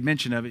secretary made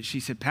mention of it. She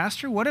said,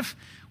 Pastor, what if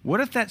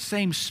that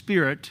same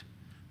spirit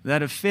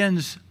that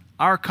offends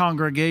our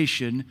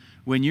congregation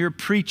when you're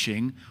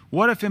preaching,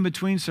 what if in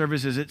between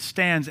services it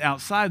stands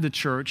outside the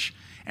church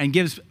and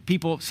gives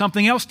people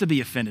something else to be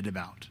offended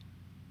about?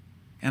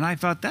 And I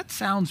thought, that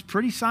sounds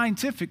pretty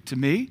scientific to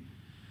me,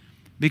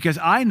 because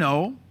I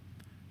know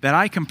that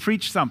I can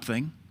preach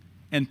something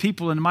and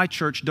people in my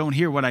church don't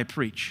hear what I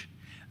preach.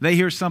 They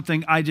hear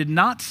something I did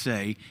not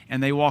say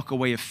and they walk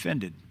away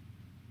offended.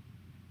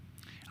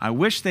 I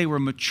wish they were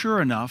mature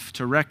enough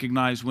to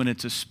recognize when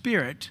it's a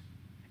spirit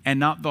and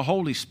not the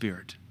Holy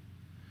Spirit.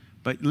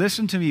 But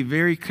listen to me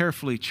very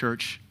carefully,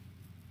 church,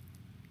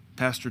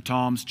 Pastor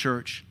Tom's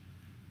church.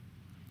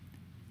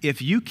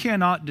 If you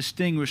cannot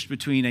distinguish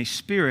between a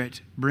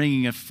spirit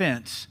bringing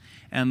offense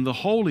and the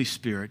Holy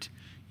Spirit,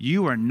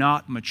 you are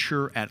not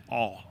mature at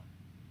all.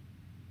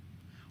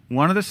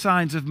 One of the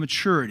signs of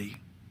maturity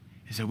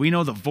is that we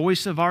know the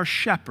voice of our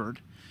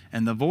shepherd,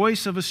 and the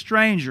voice of a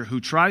stranger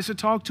who tries to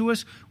talk to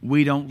us,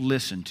 we don't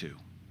listen to.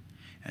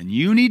 And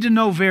you need to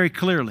know very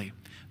clearly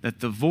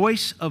that the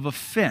voice of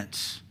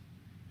offense,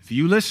 if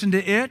you listen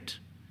to it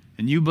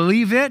and you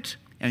believe it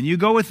and you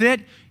go with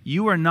it,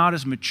 you are not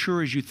as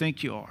mature as you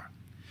think you are.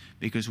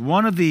 Because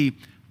one of the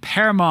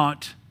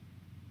paramount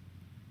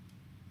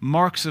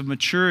marks of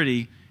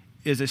maturity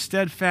is a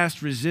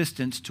steadfast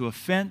resistance to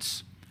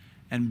offense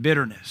and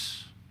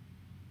bitterness.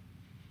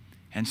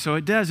 And so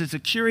it does. It's a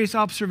curious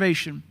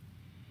observation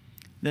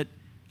that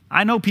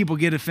I know people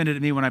get offended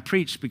at me when I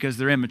preach because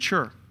they're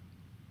immature.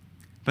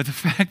 But the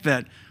fact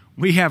that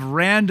we have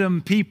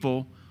random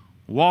people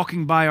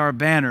walking by our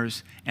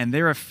banners and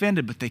they're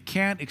offended, but they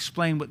can't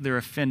explain what they're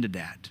offended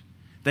at.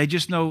 They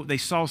just know they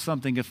saw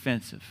something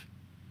offensive.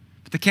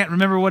 But they can't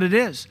remember what it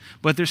is.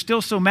 But they're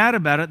still so mad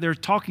about it, they're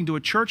talking to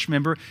a church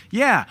member.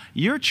 Yeah,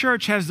 your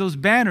church has those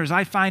banners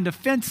I find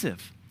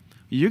offensive.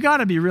 You got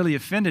to be really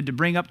offended to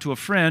bring up to a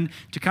friend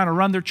to kind of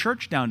run their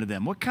church down to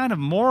them. What kind of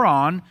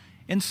moron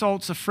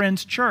insults a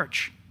friend's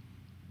church?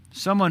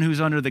 Someone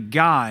who's under the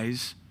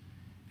guise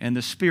and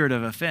the spirit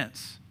of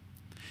offense.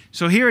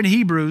 So here in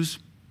Hebrews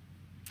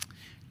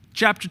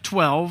chapter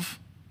 12,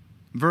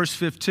 verse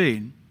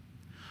 15,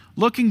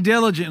 looking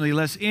diligently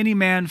lest any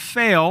man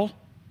fail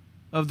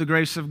of the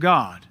grace of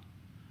God,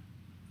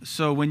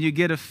 So when you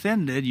get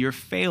offended, you're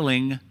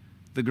failing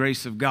the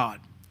grace of God.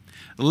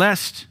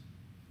 Lest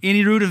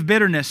any root of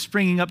bitterness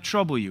springing up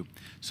trouble you.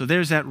 So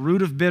there's that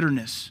root of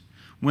bitterness.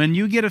 When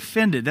you get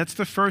offended, that's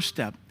the first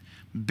step.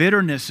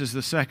 Bitterness is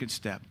the second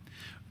step.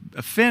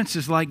 Offense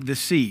is like the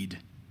seed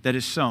that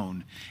is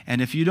sown.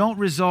 And if you don't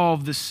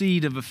resolve the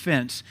seed of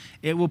offense,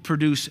 it will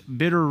produce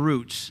bitter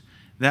roots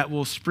that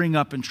will spring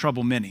up and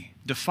trouble many,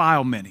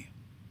 defile many.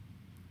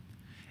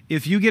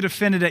 If you get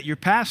offended at your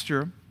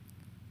pastor,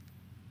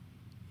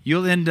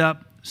 you'll end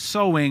up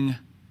sowing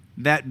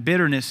that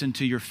bitterness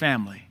into your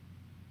family.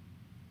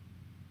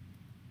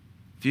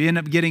 If you end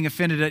up getting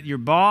offended at your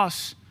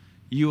boss,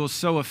 you will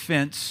sow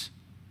offense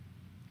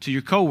to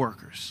your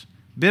coworkers.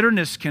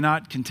 Bitterness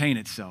cannot contain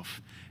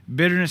itself.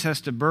 Bitterness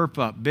has to burp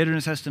up.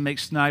 Bitterness has to make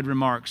snide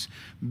remarks.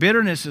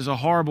 Bitterness is a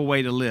horrible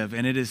way to live,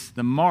 and it is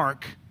the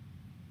mark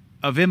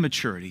of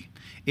immaturity.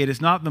 It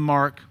is not the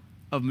mark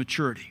of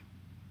maturity.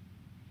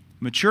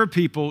 Mature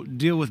people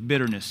deal with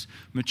bitterness.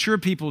 Mature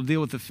people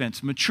deal with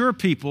offense. Mature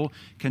people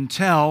can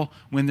tell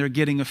when they're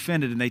getting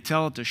offended, and they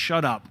tell it to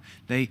shut up.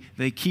 They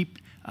keep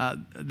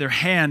their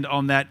hand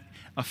on that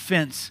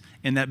offense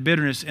and that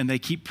bitterness, and they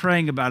keep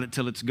praying about it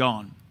till it's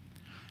gone.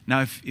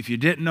 Now, if you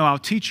didn't know, I'll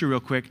teach you real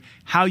quick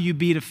how you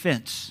beat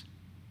offense.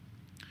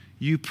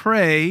 You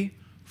pray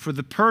for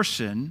the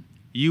person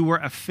you were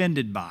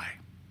offended by.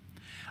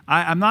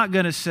 I'm not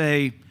going to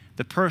say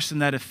the person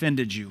that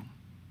offended you.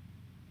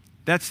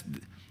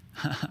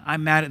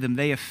 I'm mad at them.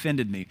 They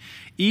offended me.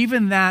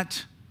 Even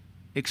that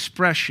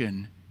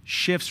expression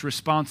shifts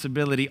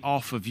responsibility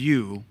off of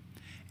you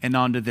and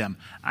onto them.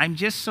 I'm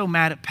just so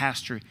mad at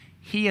Pastor.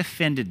 He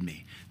offended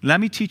me.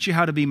 Let me teach you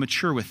how to be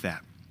mature with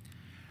that.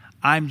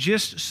 I'm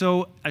just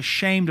so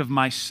ashamed of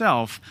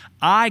myself,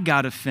 I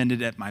got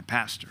offended at my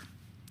pastor.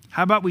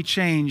 How about we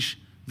change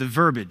the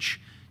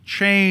verbiage?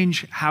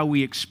 Change how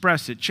we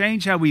express it.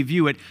 Change how we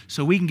view it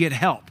so we can get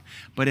help.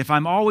 But if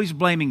I'm always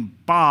blaming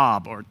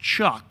Bob or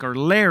Chuck or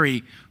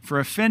Larry for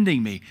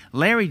offending me,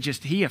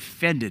 he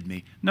offended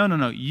me.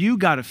 No. You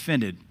got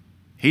offended.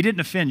 He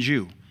didn't offend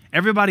you.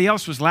 Everybody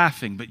else was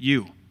laughing but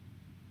you.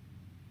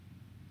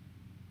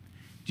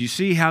 Do you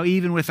see how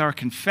even with our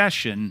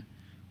confession,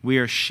 we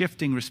are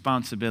shifting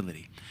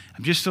responsibility?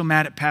 I'm just so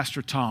mad at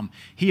Pastor Tom.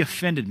 He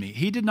offended me.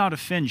 He did not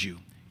offend you.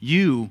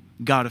 You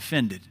got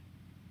offended.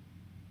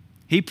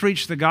 He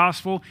preached the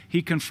gospel.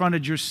 He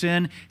confronted your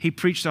sin. He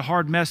preached a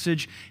hard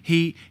message.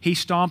 He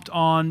stomped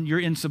on your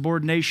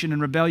insubordination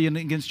and rebellion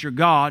against your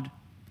God,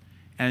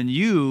 and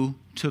you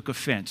took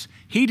offense.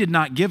 He did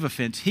not give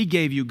offense. He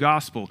gave you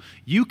gospel.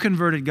 You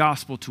converted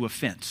gospel to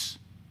offense.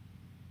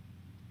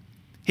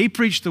 He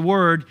preached the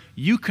word.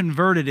 You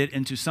converted it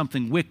into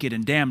something wicked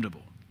and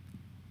damnable.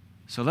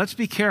 So let's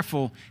be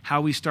careful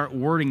how we start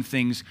wording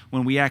things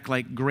when we act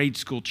like grade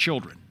school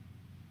children.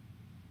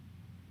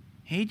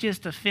 He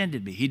just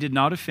offended me. He did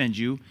not offend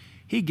you.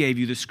 He gave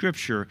you the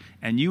scripture,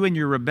 and you in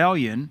your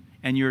rebellion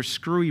and your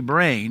screwy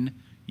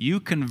brain, you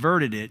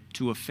converted it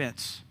to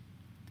offense.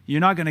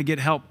 You're not going to get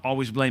help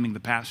always blaming the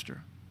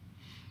pastor.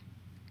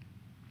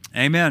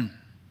 Amen.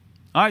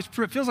 All right,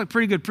 it feels like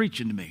pretty good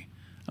preaching to me.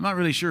 I'm not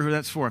really sure who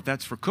that's for, if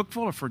that's for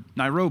Cookeville or for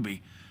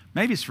Nairobi.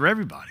 Maybe it's for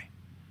everybody.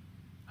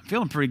 I'm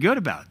feeling pretty good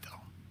about it, though.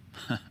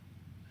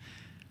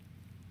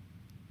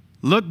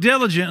 Look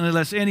diligently,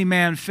 lest any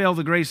man fail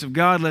the grace of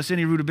God, lest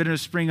any root of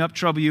bitterness spring up,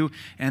 trouble you,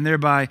 and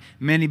thereby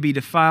many be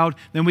defiled.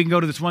 Then we can go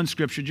to this one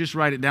scripture, just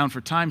write it down for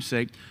time's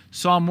sake.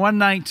 Psalm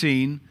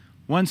 119,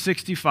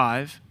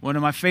 165, one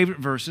of my favorite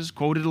verses,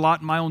 quoted a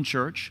lot in my own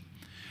church.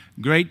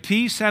 Great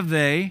peace have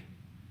they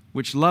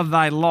which love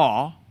thy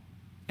law,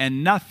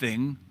 and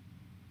nothing,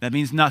 that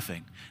means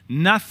nothing,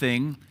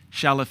 nothing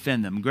shall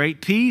offend them.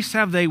 Great peace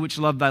have they which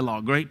love thy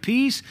law. Great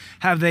peace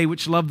have they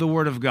which love the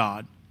word of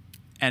God,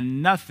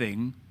 and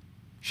nothing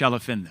shall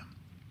offend them.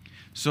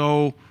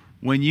 So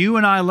when you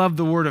and I love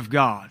the word of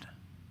God,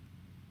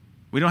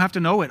 we don't have to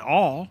know it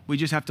all. We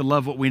just have to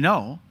love what we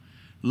know.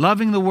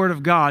 Loving the word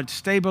of God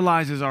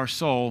stabilizes our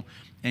soul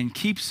and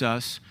keeps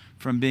us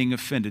from being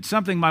offended.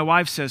 Something my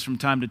wife says from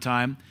time to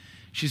time.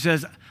 She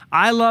says,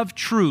 I love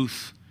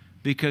truth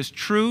because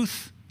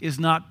truth is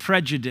not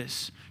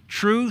prejudice.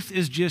 Truth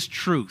is just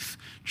truth.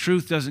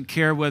 Truth doesn't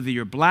care whether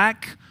you're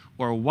black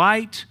or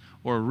white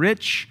or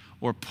rich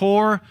or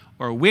poor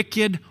or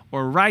wicked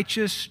or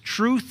righteous.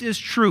 Truth is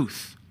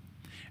truth.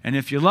 And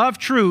if you love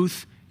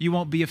truth, you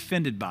won't be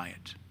offended by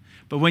it.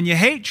 But when you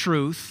hate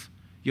truth,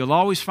 you'll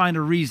always find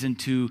a reason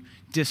to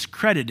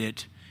discredit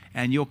it,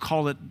 and you'll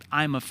call it,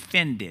 I'm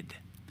offended.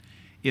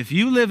 If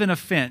you live in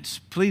offense,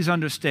 please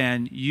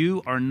understand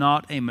you are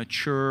not a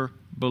mature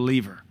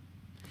believer.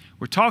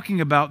 We're talking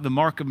about the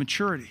mark of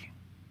maturity.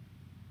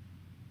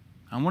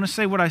 I want to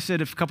say what I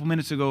said a couple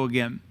minutes ago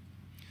again.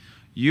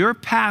 Your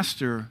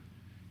pastor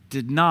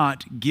did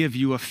not give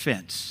you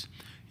offense.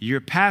 Your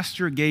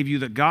pastor gave you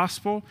the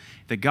gospel.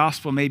 The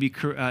gospel maybe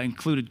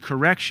included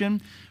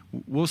correction.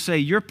 We'll say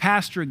your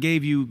pastor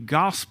gave you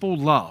gospel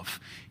love.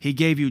 He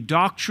gave you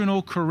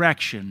doctrinal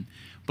correction.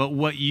 But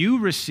what you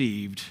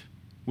received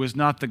was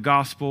not the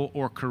gospel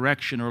or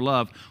correction or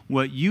love.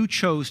 What you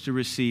chose to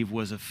receive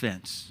was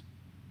offense.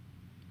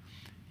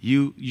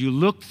 You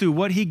looked through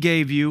what he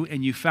gave you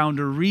and you found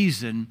a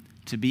reason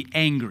to be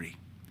angry.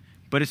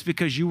 But it's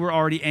because you were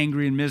already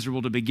angry and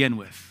miserable to begin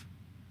with.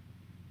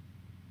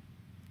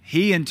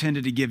 He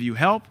intended to give you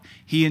help.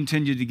 He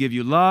intended to give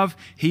you love.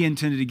 He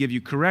intended to give you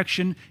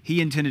correction.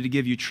 He intended to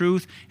give you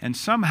truth. And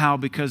somehow,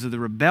 because of the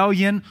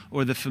rebellion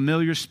or the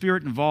familiar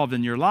spirit involved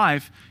in your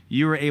life,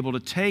 you were able to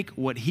take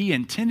what he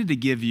intended to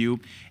give you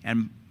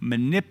and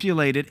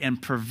manipulate it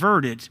and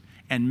pervert it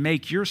and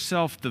make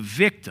yourself the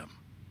victim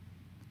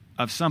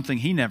of something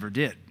he never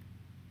did.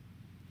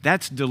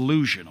 That's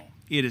delusional.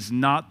 It is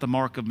not the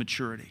mark of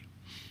maturity.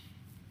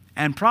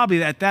 And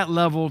probably at that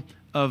level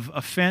of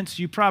offense,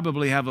 you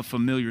probably have a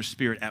familiar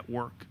spirit at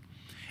work.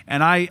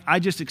 And I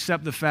just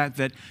accept the fact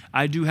that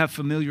I do have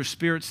familiar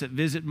spirits that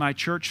visit my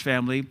church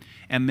family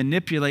and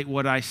manipulate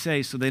what I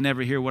say so they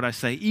never hear what I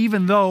say,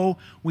 even though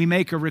we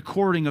make a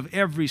recording of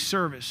every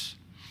service.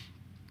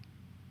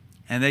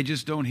 And they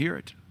just don't hear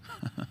it.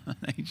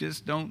 They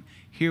just don't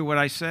hear what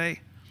I say.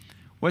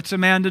 What's a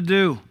man to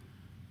do?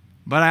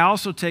 But I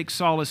also take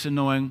solace in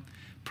knowing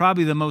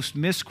probably the most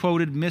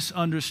misquoted,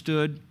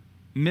 misunderstood,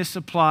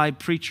 misapplied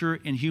preacher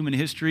in human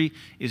history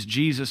is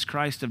Jesus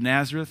Christ of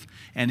Nazareth,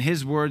 and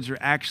his words are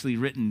actually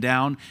written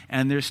down,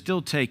 and they're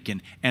still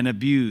taken and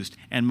abused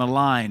and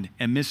maligned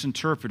and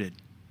misinterpreted.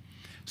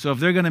 So if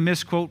they're going to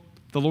misquote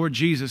the Lord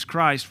Jesus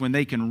Christ when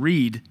they can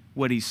read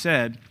what he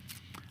said,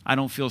 I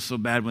don't feel so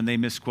bad when they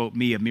misquote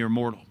me, a mere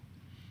mortal.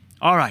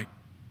 All right.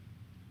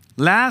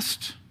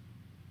 Last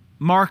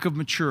mark of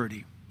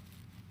maturity.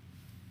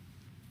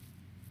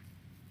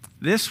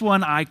 This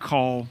one I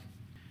call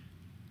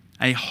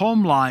a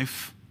home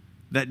life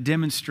that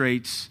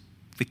demonstrates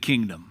the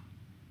kingdom.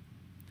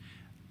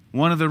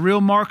 One of the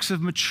real marks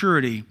of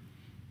maturity,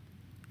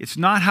 it's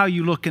not how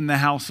you look in the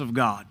house of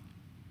God.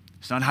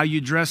 It's not how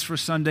you dress for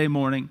Sunday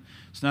morning.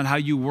 It's not how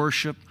you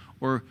worship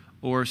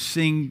or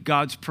sing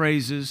God's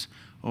praises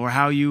or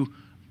how you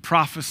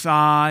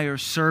prophesy or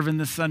serve in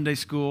the Sunday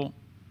school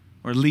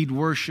or lead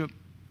worship.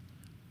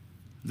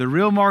 The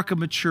real mark of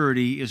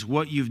maturity is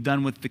what you've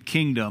done with the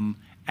kingdom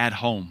at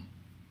home.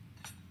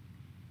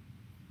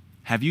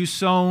 Have you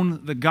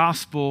sown the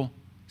gospel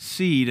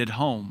seed at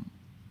home?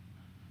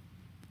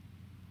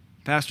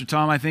 Pastor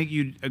Tom, I think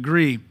you'd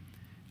agree.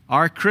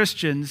 Our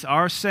Christians,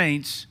 our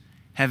saints,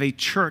 have a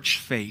church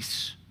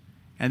face,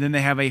 and then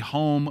they have a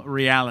home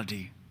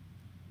reality.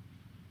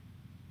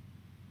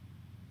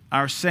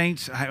 Our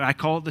saints, I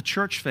call it the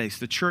church face,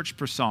 the church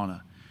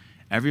persona.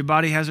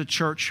 Everybody has a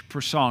church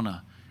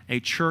persona, a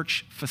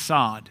church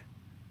facade.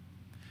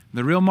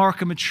 The real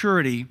mark of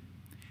maturity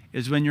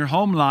is when your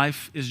home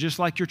life is just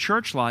like your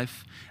church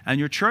life, and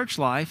your church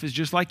life is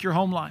just like your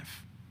home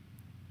life.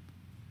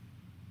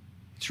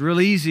 It's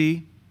real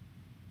easy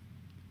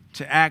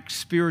to act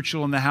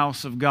spiritual in the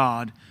house of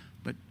God,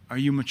 but are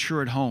you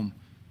mature at home?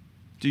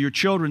 Do your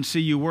children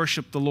see you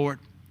worship the Lord?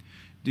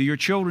 Do your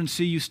children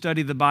see you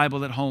study the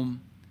Bible at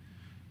home?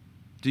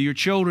 Do your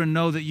children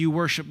know that you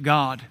worship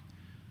God?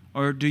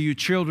 Or do your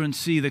children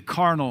see the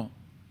carnal,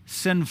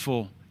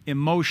 sinful,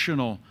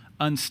 emotional,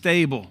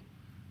 unstable,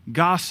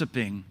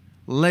 gossiping,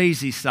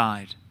 lazy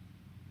side?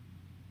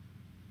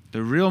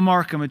 The real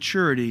mark of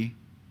maturity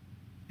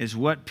is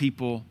what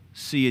people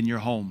see in your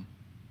home.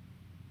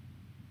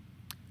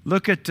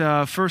 Look at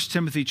 1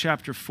 Timothy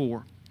chapter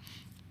 4.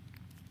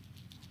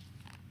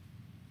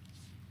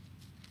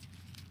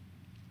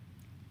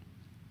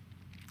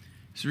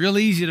 It's real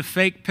easy to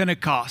fake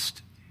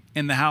Pentecost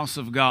in the house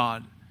of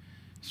God.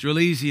 It's real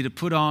easy to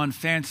put on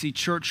fancy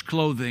church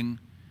clothing,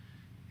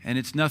 and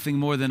it's nothing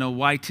more than a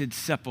whited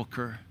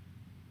sepulcher.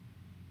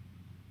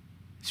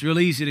 It's real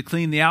easy to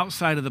clean the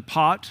outside of the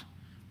pot,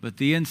 but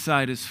the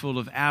inside is full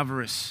of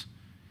avarice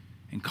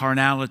and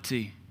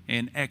carnality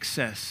and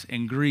excess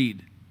and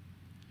greed.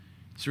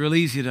 It's real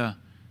easy to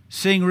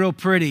sing real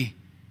pretty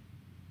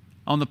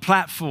on the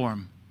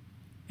platform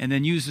and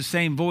then use the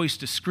same voice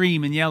to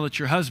scream and yell at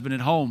your husband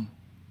at home.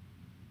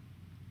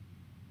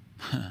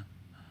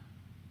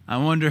 I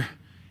wonder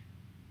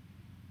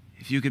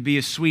if you could be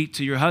as sweet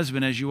to your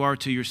husband as you are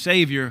to your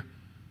Savior,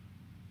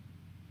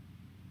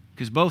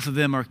 because both of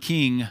them are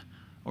king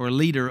or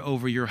leader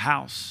over your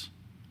house.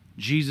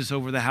 Jesus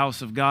over the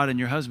house of God and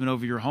your husband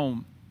over your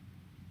home.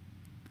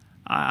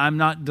 I'm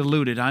not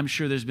deluded. I'm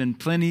sure there's been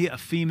plenty of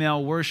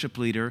female worship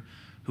leader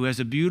who has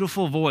a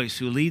beautiful voice,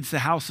 who leads the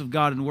house of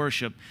God in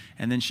worship,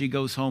 and then she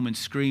goes home and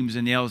screams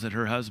and yells at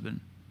her husband.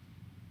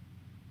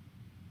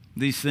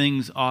 These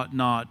things ought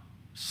not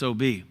so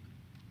be.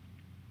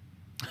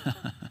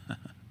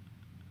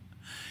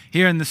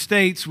 Here in the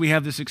States, we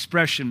have this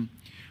expression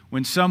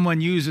when someone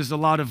uses a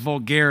lot of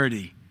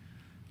vulgarity,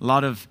 a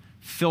lot of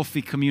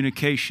filthy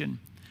communication.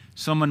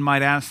 Someone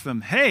might ask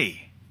them,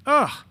 "Hey,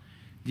 do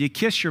you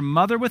kiss your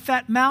mother with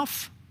that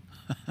mouth?"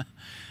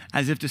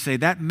 As if to say,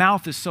 that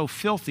mouth is so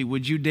filthy,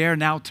 would you dare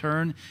now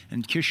turn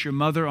and kiss your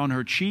mother on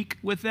her cheek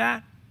with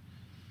that?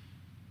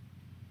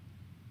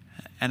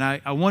 And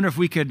I wonder if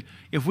we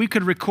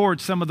could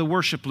record some of the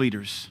worship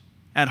leaders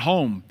at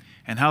home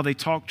and how they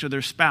talk to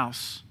their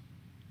spouse,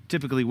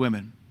 typically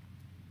women,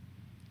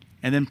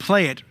 and then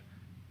play it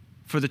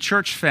for the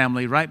church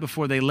family right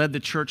before they led the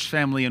church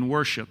family in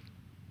worship,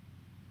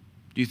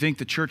 do you think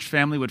the church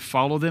family would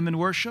follow them in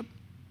worship?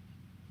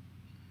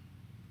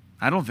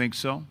 I don't think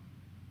so.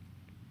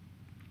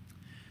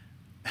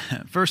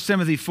 1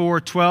 Timothy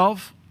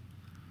 4:12,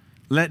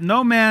 let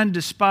no man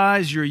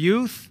despise your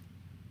youth,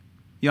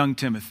 young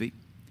Timothy,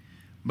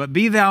 but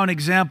be thou an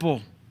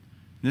example.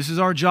 This is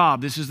our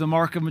job. This is the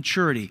mark of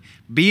maturity.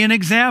 Be an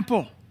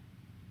example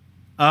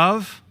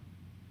of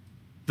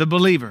the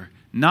believer,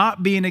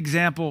 not be an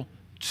example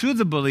to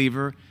the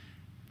believer.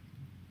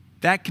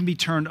 That can be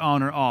turned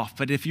on or off.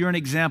 But if you're an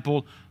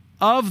example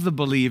of the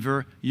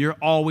believer, you're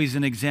always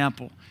an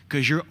example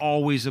because you're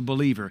always a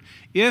believer.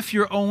 If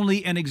you're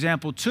only an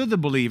example to the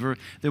believer,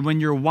 then when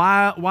you're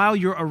while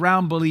you're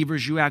around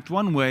believers, you act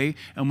one way,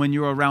 and when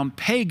you're around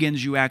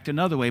pagans, you act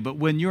another way. But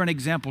when you're an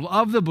example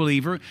of the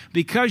believer,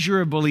 because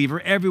you're a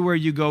believer, everywhere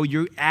you go,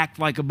 you act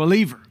like a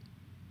believer.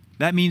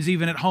 That means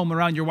even at home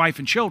around your wife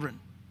and children.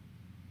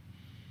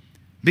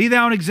 Be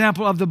thou an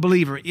example of the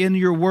believer in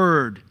your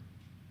word,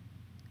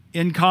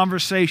 in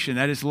conversation,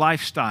 that is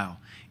lifestyle,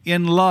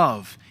 in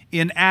love,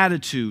 in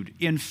attitude,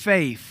 in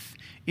faith,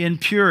 in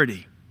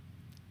purity.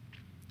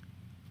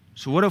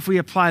 So what if we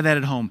apply that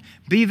at home?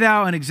 Be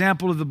thou an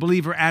example of the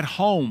believer at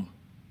home.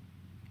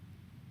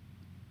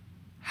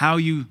 How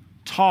you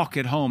talk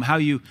at home, how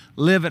you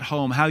live at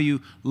home, how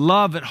you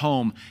love at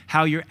home,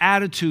 how your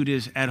attitude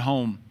is at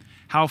home,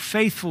 how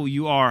faithful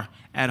you are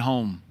at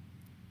home.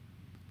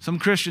 Some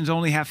Christians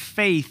only have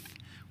faith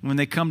when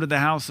they come to the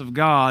house of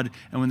God,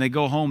 and when they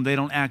go home, they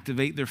don't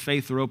activate their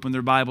faith or open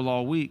their Bible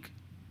all week.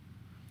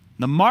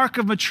 The mark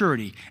of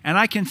maturity, and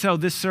I can tell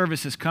this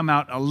service has come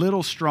out a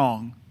little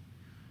strong,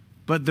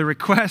 but the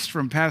request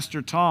from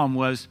Pastor Tom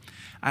was,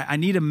 I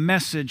need a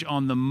message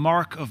on the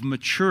mark of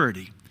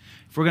maturity.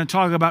 If we're going to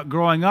talk about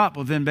growing up,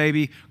 well then,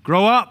 baby,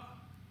 grow up.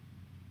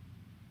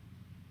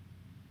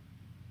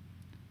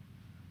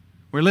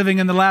 We're living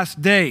in the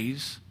last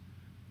days.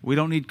 We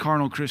don't need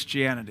carnal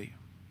Christianity.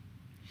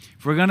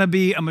 If we're going to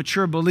be a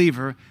mature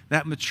believer,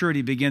 that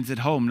maturity begins at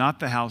home, not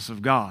the house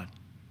of God.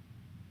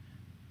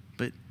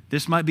 But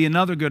this might be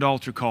another good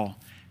altar call.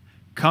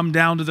 Come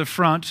down to the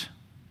front.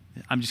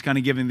 I'm just kind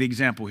of giving the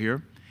example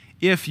here.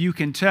 If you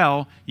can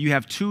tell, you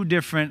have two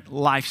different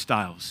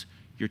lifestyles,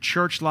 your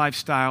church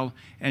lifestyle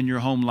and your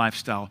home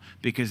lifestyle,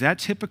 because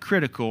that's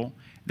hypocritical,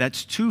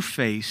 that's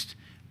two-faced,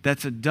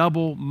 that's a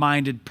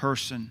double-minded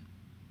person,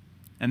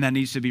 and that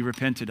needs to be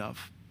repented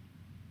of.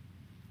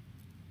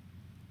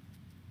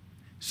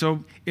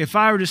 So if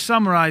I were to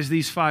summarize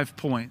these 5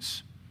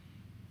 points,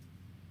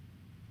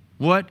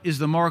 what is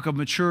the mark of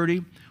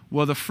maturity?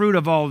 Well, the fruit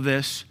of all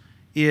this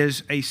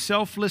is a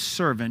selfless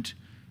servant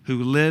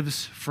who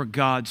lives for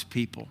God's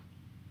people.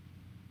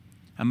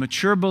 A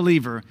mature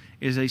believer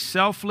is a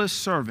selfless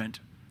servant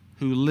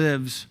who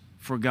lives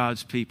for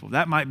God's people.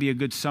 That might be a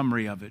good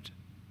summary of it.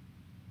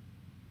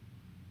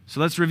 So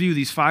let's review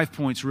these 5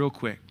 points real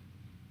quick.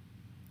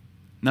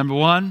 Number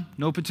 1,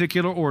 no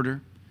particular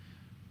order.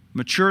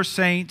 Mature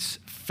saints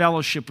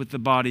fellowship with the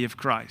body of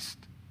Christ.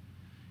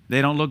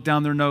 They don't look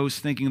down their nose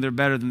thinking they're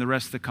better than the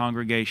rest of the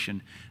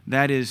congregation.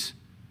 That is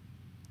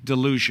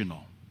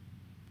delusional.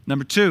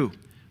 Number 2,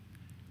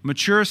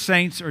 mature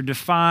saints are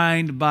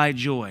defined by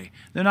joy.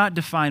 They're not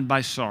defined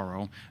by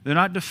sorrow. They're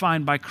not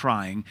defined by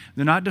crying.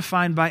 They're not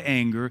defined by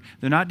anger.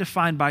 They're not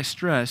defined by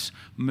stress.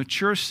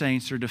 Mature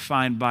saints are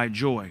defined by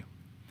joy.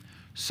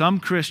 Some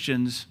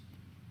Christians,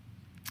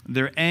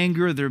 their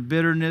anger, their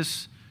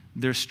bitterness,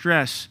 their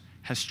stress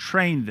has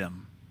trained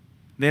them.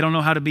 They don't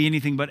know how to be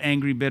anything but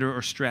angry, bitter,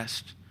 or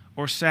stressed,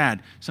 or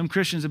sad. Some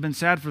Christians have been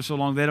sad for so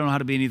long, they don't know how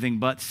to be anything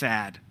but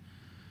sad.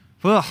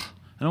 Ugh,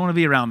 I don't want to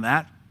be around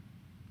that.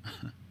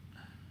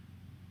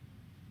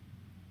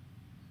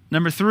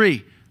 Number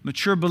 3,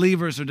 mature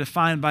believers are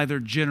defined by their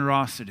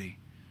generosity.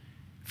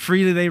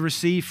 Freely they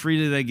receive,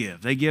 freely they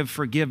give. They give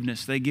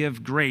forgiveness, they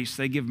give grace,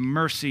 they give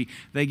mercy,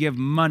 they give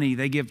money,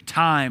 they give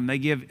time, they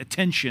give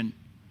attention.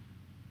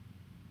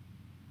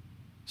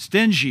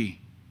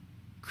 Stingy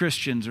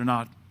Christians are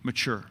not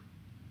mature.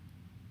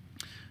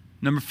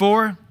 Number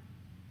 4,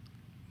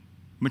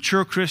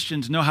 mature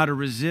Christians know how to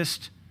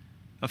resist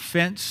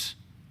offense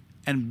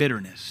and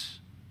bitterness.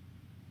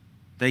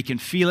 They can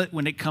feel it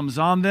when it comes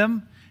on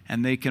them,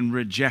 and they can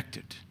reject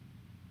it.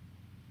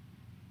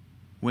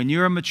 When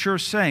you're a mature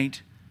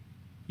saint,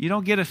 you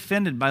don't get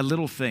offended by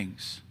little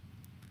things.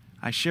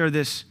 I share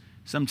this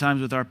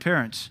sometimes with our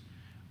parents.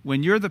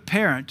 When you're the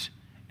parent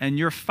and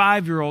your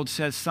 5-year-old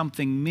says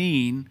something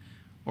mean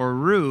or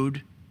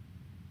rude,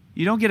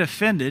 you don't get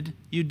offended,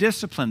 you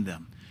discipline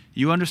them.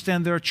 You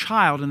understand they're a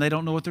child and they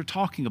don't know what they're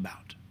talking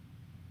about.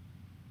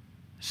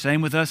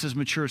 Same with us as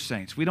mature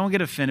saints. We don't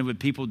get offended when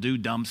people do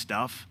dumb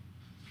stuff.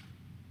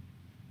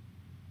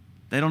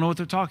 They don't know what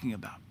they're talking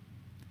about.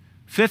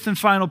 5th and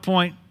final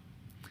point,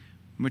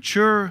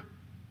 mature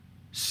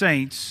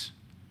saints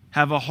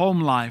have a home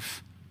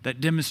life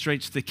that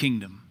demonstrates the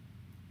kingdom.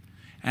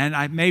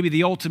 And maybe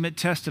the ultimate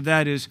test of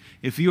that is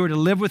if you were to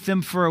live with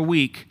them for a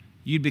week,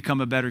 you'd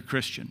become a better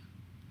Christian.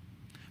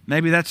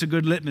 Maybe that's a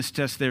good litmus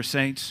test there,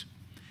 saints.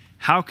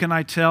 How can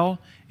I tell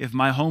if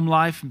my home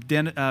life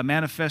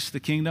manifests the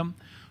kingdom?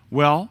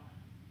 Well,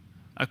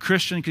 a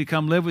Christian could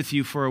come live with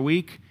you for a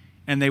week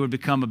and they would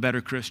become a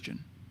better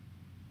Christian.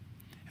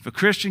 If a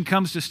Christian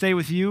comes to stay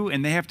with you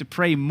and they have to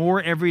pray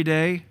more every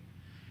day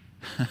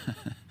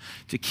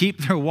to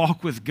keep their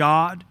walk with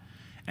God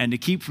and to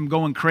keep from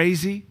going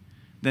crazy,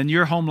 then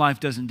your home life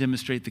doesn't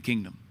demonstrate the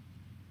kingdom.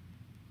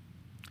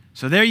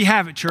 So there you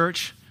have it,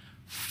 church.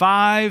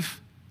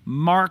 5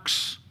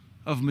 marks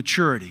of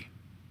maturity.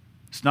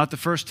 It's not the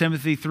 1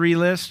 Timothy 3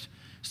 list.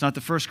 It's not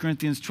the 1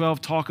 Corinthians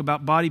 12 talk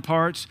about body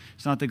parts.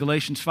 It's not the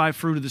Galatians 5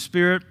 fruit of the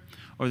Spirit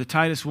or the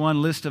Titus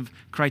 1 list of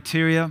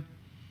criteria.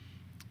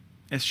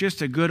 It's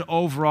just a good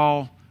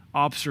overall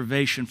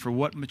observation for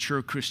what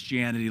mature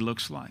Christianity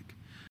looks like.